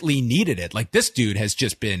greatly needed it. Like, this dude has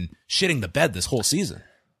just been shitting the bed this whole season.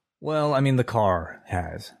 Well, I mean, the car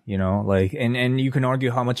has, you know, like, and you can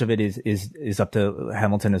argue how much of it is up to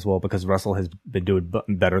Hamilton as well, because Russell has been doing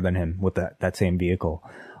better than him with that same vehicle.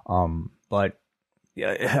 But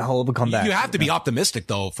yeah, hell of a comeback. You have to be optimistic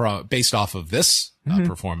though, based off of this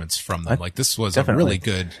performance from them. Like, this was definitely a really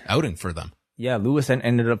good outing for them. Yeah, Lewis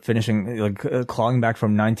ended up finishing clawing back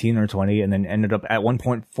from 19 or 20, and then ended up at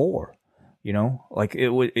 1.4. You know, like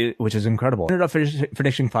which is incredible. Ended up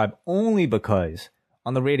finishing 5 only because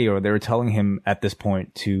on the radio they were telling him at this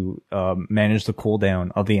point to manage the cool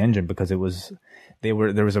down of the engine, because there was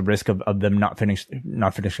a risk of them not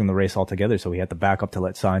finishing the race altogether. So he had to back up to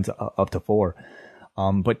let Sainz up to 4.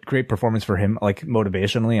 But great performance for him. Like,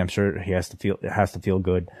 motivationally, I'm sure it has to feel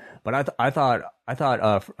good. But I thought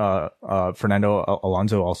Fernando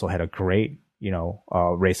Alonso also had a great, you know,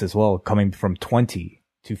 race as well, coming from 20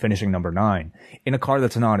 to finishing number 9 in a car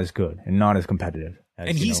that's not as good and not as competitive.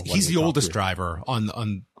 And he's the oldest driver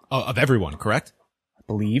of everyone, correct? I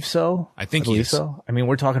believe so. I believe so. I mean,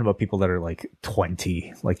 we're talking about people that are like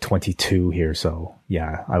 20, like 22 here. So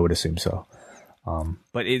yeah, I would assume so.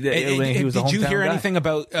 But he was a hometown guy. Did you hear anything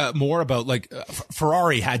about more about like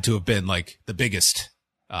Ferrari had to have been like the biggest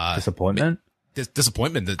disappointment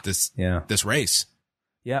that this race.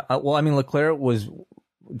 Yeah. Well, I mean, Leclerc was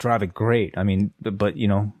driving great. I mean, but you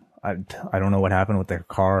know, I don't know what happened with their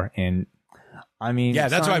car, and I mean, yeah,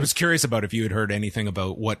 that's why I was curious about if you had heard anything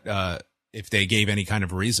about what if they gave any kind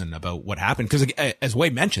of reason about what happened, because as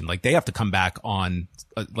Wade mentioned, like, they have to come back on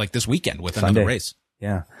like this weekend with Sunday. Another race.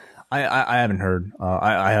 Yeah. I haven't heard.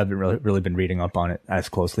 I haven't really been reading up on it as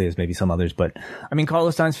closely as maybe some others. But I mean,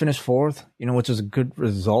 Carlos Sainz finished 4th, you know, which is a good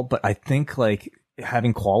result. But I think, like,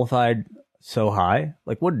 having qualified so high,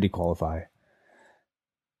 like, what did he qualify?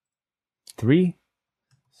 3?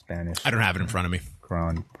 Spanish. I don't have it in front of me.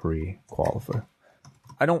 Grand Prix qualifier.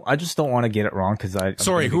 I just don't want to get it wrong, because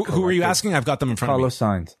Sorry, who were you asking? I've got them in front of me. Carlos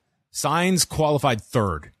Sainz. Sainz qualified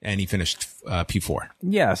 3rd, and he finished P4.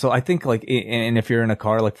 Yeah, so I think, like, and if you're in a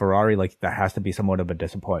car like Ferrari, like, that has to be somewhat of a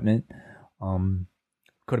disappointment. Could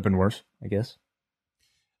have been worse, I guess.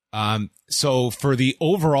 So for the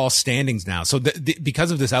overall standings now, so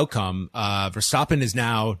because of this outcome, Verstappen is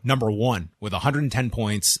now number 1 with 110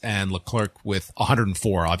 points, and Leclerc with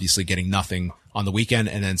 104, obviously getting nothing on the weekend,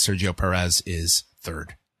 and then Sergio Perez is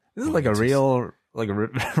 3rd. This is like a real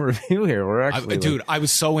review here. We're actually, dude, I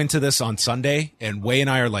was so into this on Sunday, and Way and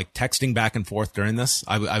I are like texting back and forth during this.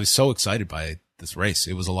 I was so excited by this race.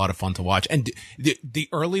 It was a lot of fun to watch, and the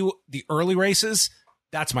early races,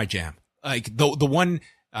 that's my jam. Like the one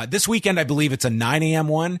this weekend, I believe it's a 9 a.m.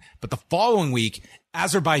 one, but the following week,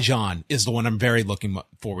 Azerbaijan is the one I'm very looking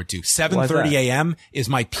forward to. 7:30 a.m. is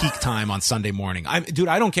my peak time on Sunday morning. I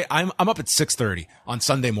don't care. I'm up at 6:30 on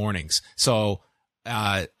Sunday mornings. So,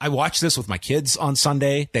 I watched this with my kids on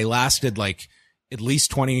Sunday. They lasted like at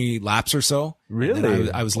least 20 laps or so.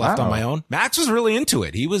 Really? I was left on my own. Max was really into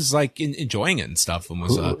it. He was like enjoying it and stuff, and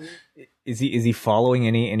was, Is he following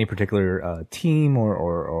any particular team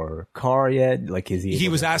or car yet? Like, is he? He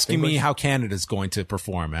was asking me how Canada's going to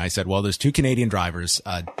perform, and I said, "Well, there's 2 Canadian drivers.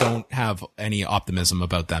 Don't have any optimism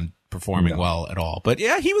about them performing well at all." But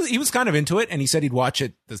yeah, he was kind of into it, and he said he'd watch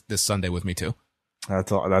it this Sunday with me too.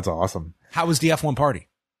 That's awesome. How was the F1 party?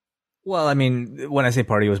 Well, I mean, when I say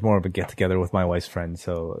party, it was more of a get together with my wife's friends.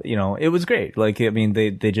 So, it was great. Like, I mean, they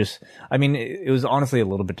just, I mean, it was honestly a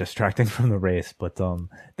little bit distracting from the race, but,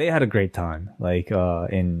 they had a great time. Like,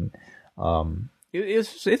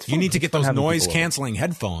 it's you need to get those noise canceling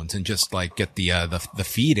headphones and just like get the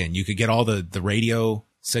feed in. You could get all the radio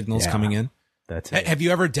signals coming in. That's it. Have you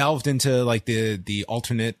ever delved into like the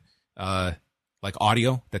alternate, like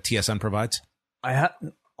audio that TSN provides?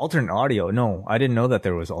 Alternate audio? No, I didn't know that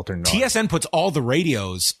there was alternate audio. TSN puts all the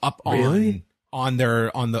radios up on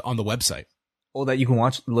the website. Oh, that you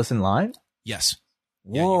can listen live? Yes.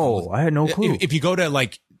 Whoa, I had no clue. If you go to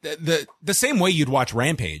like the same way you'd watch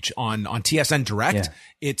Rampage on TSN Direct,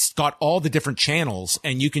 it's got all the different channels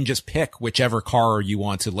and you can just pick whichever car you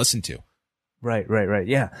want to listen to. Right.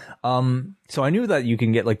 Yeah. So I knew that you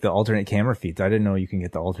can get like the alternate camera feeds. I didn't know you can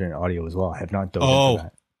get the alternate audio as well. I have not dove into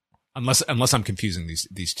that. Unless I'm confusing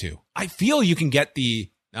these two. I feel you can get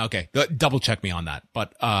double check me on that.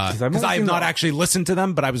 But, cause I have not actually listened to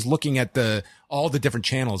them, but I was looking at all the different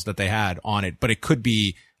channels that they had on it, but it could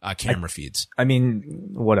be, camera feeds. I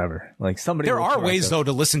mean, whatever. Like there are ways though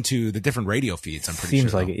to listen to the different radio feeds. I'm pretty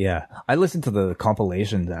Seems sure. Seems like it. Yeah. I listened to the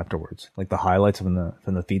compilations afterwards, like the highlights from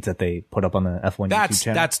the feeds that they put up on the F1 YouTube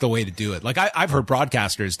channel. That's the way to do it. Like I've heard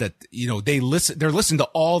broadcasters that, they're listening to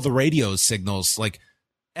all the radio signals, like,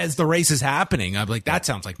 as the race is happening. I'm like, that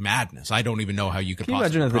sounds like madness. I don't even know how you could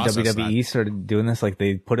possibly process that. Can you imagine if the WWE started doing this? Like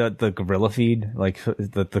they put out the gorilla feed, like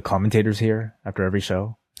the commentators here after every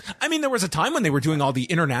show. I mean, there was a time when they were doing all the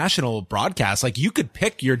international broadcasts. Like you could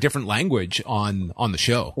pick your different language on the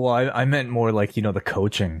show. Well, I meant more like, the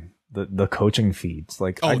coaching, the coaching feeds.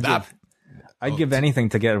 Like, I'd give anything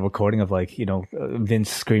to get a recording of like, Vince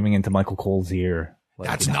screaming into Michael Cole's ear. Like,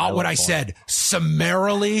 that's not what I said.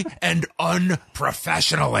 Summarily and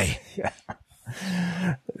unprofessionally. Yeah.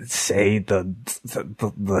 Say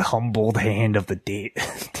the humbled hand of the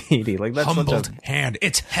deity. Like that's humbled hand.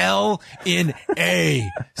 It's hell in a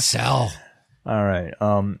cell. All right.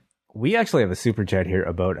 We actually have a super chat here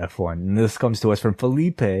about F1, and this comes to us from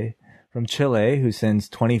Felipe from Chile, who sends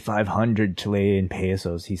 2,500 Chilean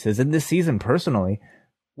pesos. He says, in this season, personally,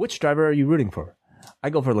 which driver are you rooting for? I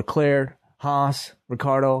go for Leclerc, Haas,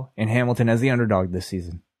 Ricardo, and Hamilton as the underdog this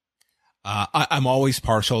season. I'm always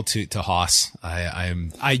partial to Haas.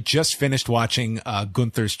 I just finished watching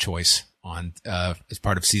Gunther's Choice on as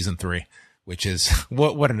part of season 3, which is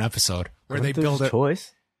what an episode where Gunther's they build it.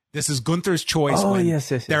 Choice? This is Gunther's Choice. Oh, when yes.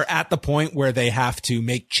 They're at the point where they have to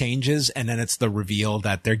make changes, and then it's the reveal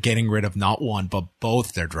that they're getting rid of not one but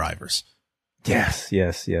both their drivers. Yes.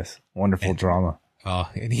 Wonderful drama. Oh,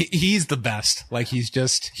 and he's the best. Like he's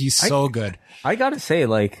so good. I gotta say,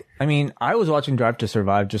 like, I mean, I was watching Drive to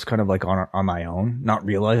Survive just kind of like on my own, not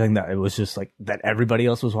realizing that it was just like that everybody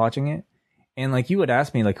else was watching it. And like you would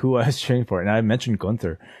ask me like who I was cheering for, and I mentioned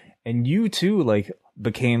Gunther, and you too like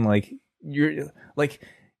became like you're like.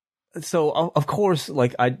 So of course,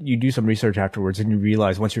 like you do some research afterwards, and you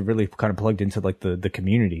realize once you're really kind of plugged into like the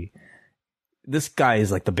community, this guy is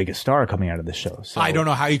like the biggest star coming out of the show. So I don't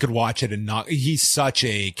know how you could watch it and not. He's such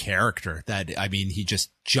a character that, I mean, he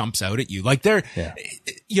just jumps out at you. Like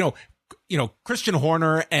Christian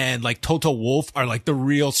Horner and like Toto Wolff are like the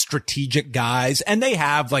real strategic guys, and they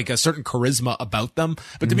have like a certain charisma about them.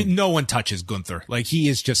 But to me, no one touches Gunther. Like he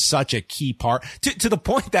is just such a key part to the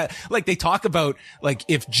point that like they talk about like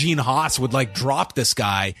if Gene Haas would like drop this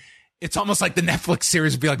guy, it's almost like the Netflix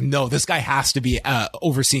series would be like, no, this guy has to be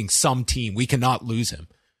overseeing some team. We cannot lose him.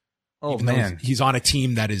 Oh, even man. He's on a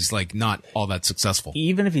team that is like not all that successful.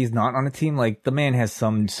 Even if he's not on a team, like the man has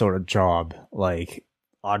some sort of job, like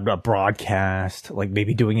on a broadcast, like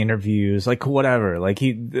maybe doing interviews, like whatever. Like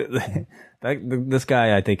this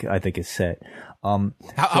guy, I think is set. How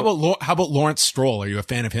about Lawrence Stroll? Are you a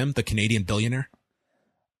fan of him? The Canadian billionaire?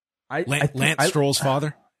 Lance Stroll's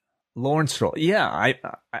father? Lawrence Stroll. Yeah,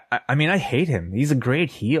 I mean, I hate him. He's a great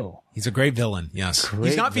heel. He's a great villain. Yes.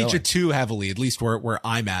 He's not featured too heavily, at least where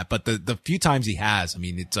I'm at, but the few times he has, I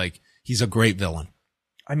mean, it's like, he's a great villain.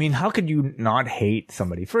 I mean, how could you not hate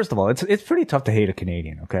somebody? First of all, it's pretty tough to hate a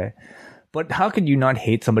Canadian, okay? But how could you not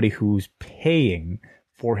hate somebody who's paying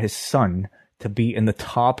for his son to be in the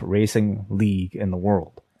top racing league in the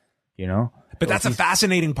world? You know? But that's a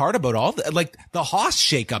fascinating part about all like the Haas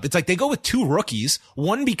shakeup. It's like they go with two rookies,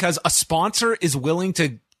 one because a sponsor is willing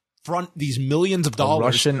to front these millions of dollars, a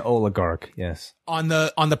Russian oligarch, yes, on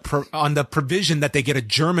the provision that they get a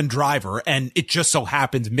German driver, and it just so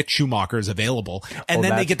happens Mick Schumacher is available, and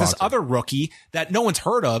then they get this other rookie that no one's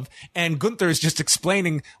heard of, and Gunther is just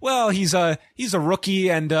explaining, well, he's a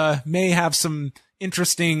rookie and may have some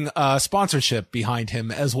interesting sponsorship behind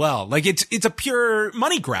him as well. Like it's a pure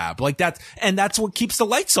money grab like that, and that's what keeps the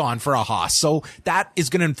lights on for a Haas. So that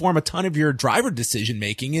is going to inform a ton of your driver decision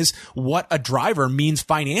making, is what a driver means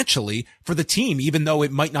financially for the team, even though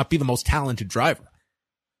it might not be the most talented driver.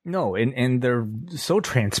 No, and they're so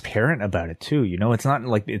transparent about it too. You know, it's not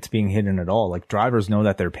like it's being hidden at all. Like drivers know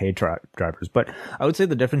that they're paid drivers. But I would say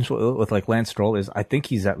the difference with like Lance Stroll is I think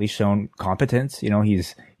he's at least shown competence. You know,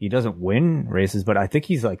 he doesn't win races, but I think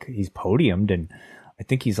he's podiumed, and I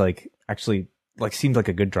think he's like actually like seems like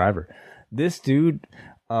a good driver. This dude,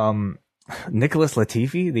 Nicholas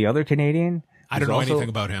Latifi, the other Canadian, I don't know anything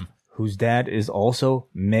about him, whose dad is also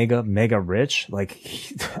mega rich. Like,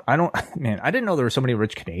 I didn't know there were so many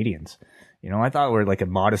rich Canadians. You know, I thought we're like a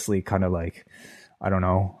modestly kind of like, I don't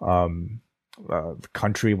know,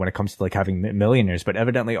 country when it comes to like having millionaires, but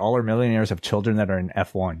evidently all our millionaires have children that are in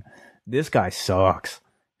F1. This guy sucks.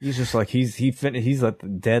 He's just like, he's like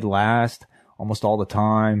dead last almost all the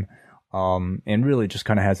time. And really just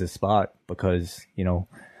kind of has his spot because, you know,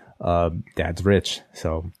 dad's rich.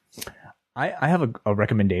 So I have a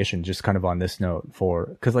recommendation just kind of on this note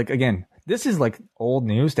because like, again, this is like old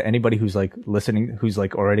news to anybody who's like listening, who's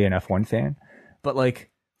like already an F1 fan. But like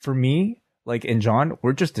for me, like, and John,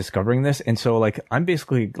 we're just discovering this. And so like, I'm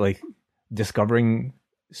basically like discovering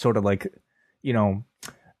sort of like, you know,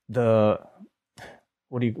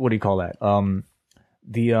 what do you call that?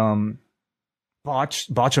 The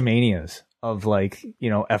botchamanias of like, you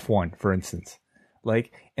know, F1, for instance.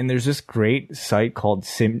 Like, and there's this great site called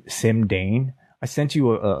Simdane. I sent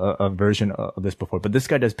you a version of this before, but this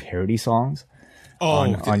guy does parody songs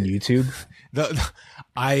on YouTube.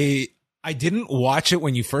 I didn't watch it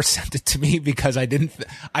when you first sent it to me because I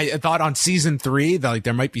thought on season 3 that like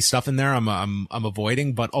there might be stuff in there I'm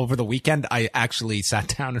avoiding, but over the weekend I actually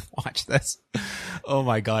sat down and watched this. Oh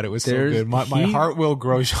my God, it was so good. My heart will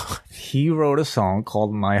grow, Jean. He wrote a song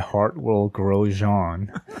called My Heart Will Grow,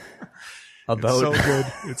 Jean. It's so good.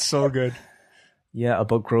 It's so good. Yeah,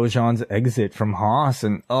 about Grosjean's exit from Haas,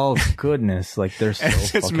 and oh goodness, like they're so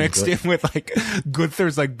it's just mixed good. in with like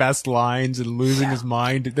Gunther's like best lines and losing his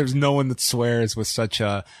mind. There's no one that swears with such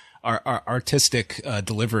a artistic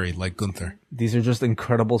delivery like Gunther. These are just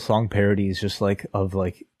incredible song parodies, just like of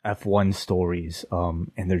like F1 stories,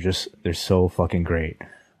 and they're so fucking great.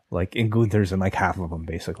 Like, in Gunther's in like half of them,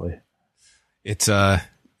 basically. It's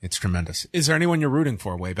tremendous. Is there anyone you're rooting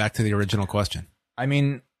for? Way back to the original question. I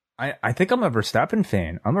mean, I think I'm a Verstappen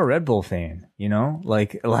fan. I'm a Red Bull fan, you know,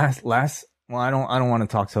 like last, well, I don't want to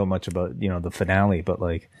talk so much about, you know, the finale, but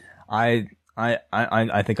like, I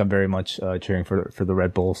think I'm very much, cheering for the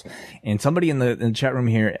Red Bulls. And somebody in the chat room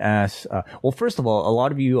here asks, well, first of all, a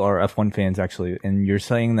lot of you are F1 fans actually, and you're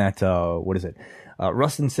saying that, what is it?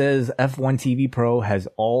 Rustin says F1 TV Pro has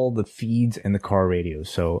all the feeds in the car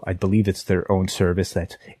radios. So I believe it's their own service.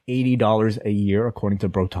 That's $80 a year, according to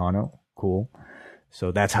Brotano. Cool.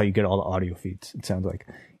 So that's how you get all the audio feeds, it sounds like.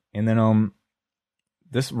 And then,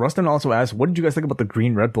 this Rustin also asked, what did you guys think about the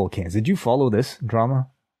green Red Bull cans? Did you follow this drama?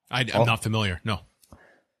 I'm not familiar. No.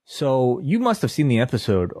 So you must have seen the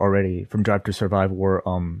episode already from Drive to Survive where,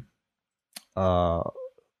 I'm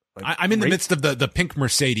in the midst of the pink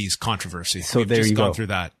Mercedes controversy. So We've there just you gone go. through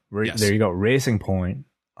that. Yes. There you go. Racing Point,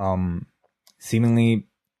 seemingly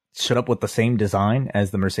showed up with the same design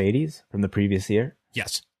as the Mercedes from the previous year.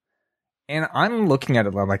 Yes. And I'm looking at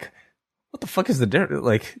it, I'm like, what the fuck is the difference?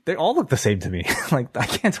 Like, they all look the same to me. Like, I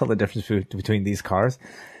can't tell the difference between these cars.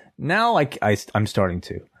 Now, I'm starting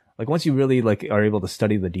to. Like, once you really, like, are able to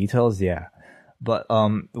study the details, yeah. But,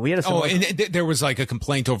 we had a... and there was, like, a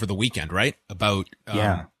complaint over the weekend, right? About...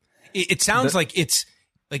 yeah. It sounds like it's...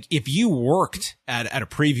 Like, if you worked at a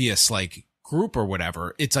previous, like, group or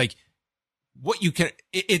whatever, it's like, what you can...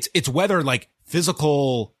 It's whether, like,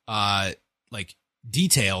 physical, like...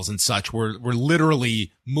 details and such were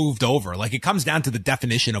literally moved over. Like, it comes down to the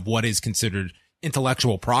definition of what is considered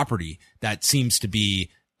intellectual property that seems to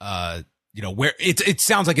be, you know, where it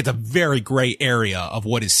sounds like it's a very gray area of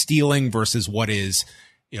what is stealing versus what is,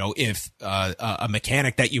 you know, if, a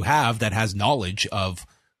mechanic that you have that has knowledge of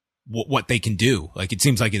what they can do. Like, it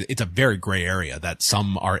seems like it's a very gray area that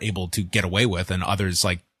some are able to get away with, and others,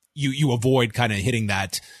 like, you avoid kind of hitting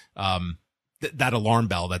that, that alarm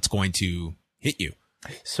bell that's going to hit you.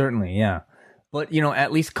 Certainly, yeah. But,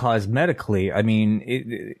 at least cosmetically, I mean,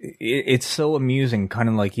 it's so amusing, kind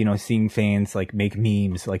of like, seeing fans like make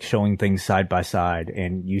memes, like showing things side by side,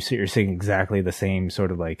 and you're seeing exactly the same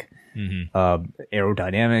sort of like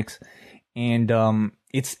aerodynamics. And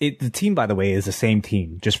the team, by the way, is the same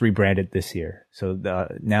team, just rebranded this year. So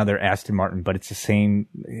now they're Aston Martin, but it's the same,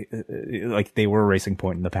 like they were Racing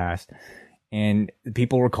Point in the past. And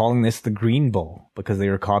people were calling this the Green Bull because they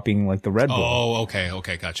were copying like the Red Bull. Oh,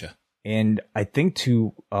 okay, gotcha. And I think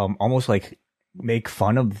to almost like make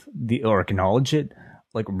fun of or acknowledge it,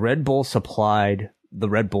 like Red Bull supplied the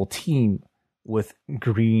Red Bull team with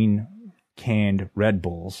green canned Red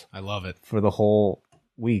Bulls. I love it. For the whole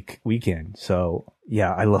weekend. So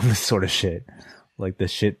yeah, I love this sort of shit, like the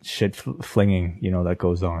shit flinging, that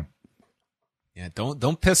goes on. Yeah,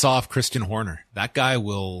 don't piss off Christian Horner. That guy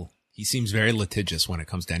he seems very litigious when it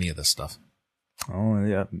comes to any of this stuff. Oh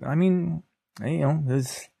yeah, I mean,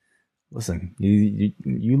 listen,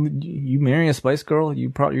 you marry a Spice Girl,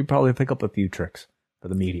 you probably pick up a few tricks for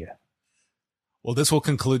the media. Well, this will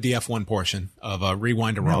conclude the F1 portion of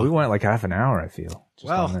Rewind to Raw. No, we went like half an hour, I feel.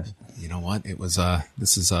 You know what? It was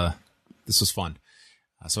this was fun.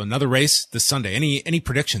 So another race this Sunday. Any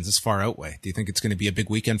predictions this far out way? Do you think it's going to be a big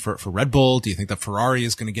weekend for Red Bull? Do you think that Ferrari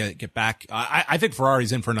is going to get back? I think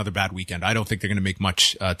Ferrari's in for another bad weekend. I don't think they're going to make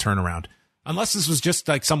much turnaround. Unless this was just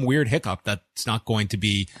like some weird hiccup that's not going to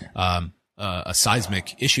be a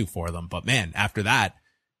seismic issue for them. But man, after that,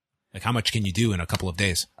 like, how much can you do in a couple of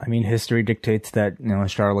days? I mean, history dictates that,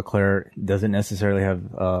 Charles Leclerc doesn't necessarily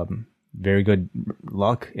have very good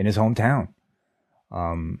luck in his hometown.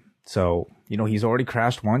 So, he's already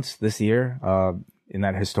crashed once this year in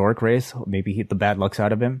that historic race. Maybe the bad luck's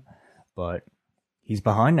out of him, but he's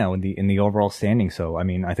behind now in the overall standing. So, I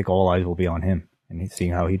mean, I think all eyes will be on him and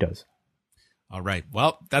seeing how he does. All right.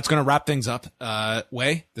 Well, that's going to wrap things up.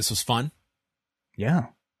 Wei, this was fun. Yeah,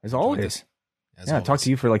 as always. I talked to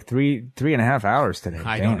you for like three and a half hours today.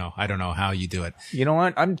 I don't know how you do it. You know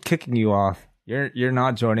what? I'm kicking you off. You're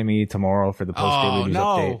not joining me tomorrow for the post daily news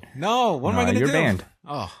update. No. What am I going to do? You're banned.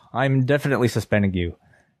 Oh, I'm definitely suspending you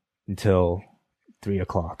until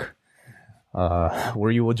 3:00,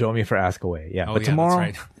 where you will join me for Ask Away. Yeah, but tomorrow,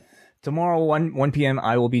 that's right. Tomorrow 1 p.m.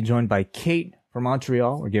 I will be joined by Kate from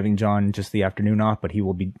Montreal. We're giving John just the afternoon off, but he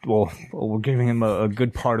will be, we're giving him a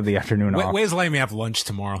good part of the afternoon off. Way's letting me have lunch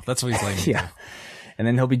tomorrow. That's what he's letting me do. And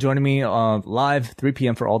then he'll be joining me live 3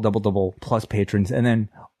 p.m. for all Double Plus patrons, and then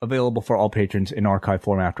available for all patrons in archive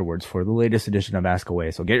form afterwards for the latest edition of Ask Away.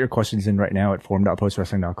 So get your questions in right now at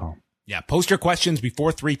forum.postwrestling.com. Yeah, post your questions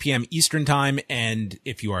before 3 p.m. Eastern time. And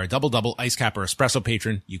if you are a Double, Ice Cap, or Espresso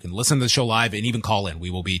patron, you can listen to the show live and even call in. We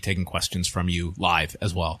will be taking questions from you live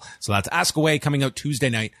as well. So that's Ask Away coming out Tuesday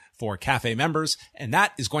night for Cafe members. And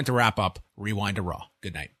that is going to wrap up Rewind to Raw.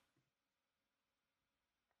 Good night.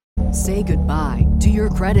 Say goodbye to your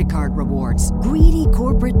credit card rewards. Greedy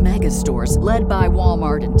corporate mega stores, led by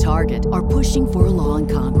Walmart and Target, are pushing for a law in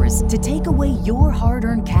Congress to take away your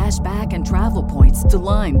hard-earned cash back and travel points to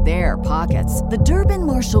line their pockets. The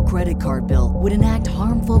Durbin-Marshall credit card bill would enact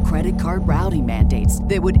harmful credit card routing mandates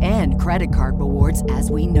that would end credit card rewards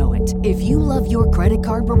as we know it. If you love your credit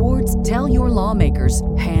card rewards, tell your lawmakers,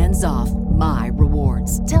 hands off my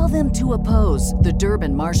rewards. Tell them to oppose the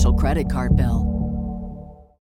Durbin-Marshall credit card bill.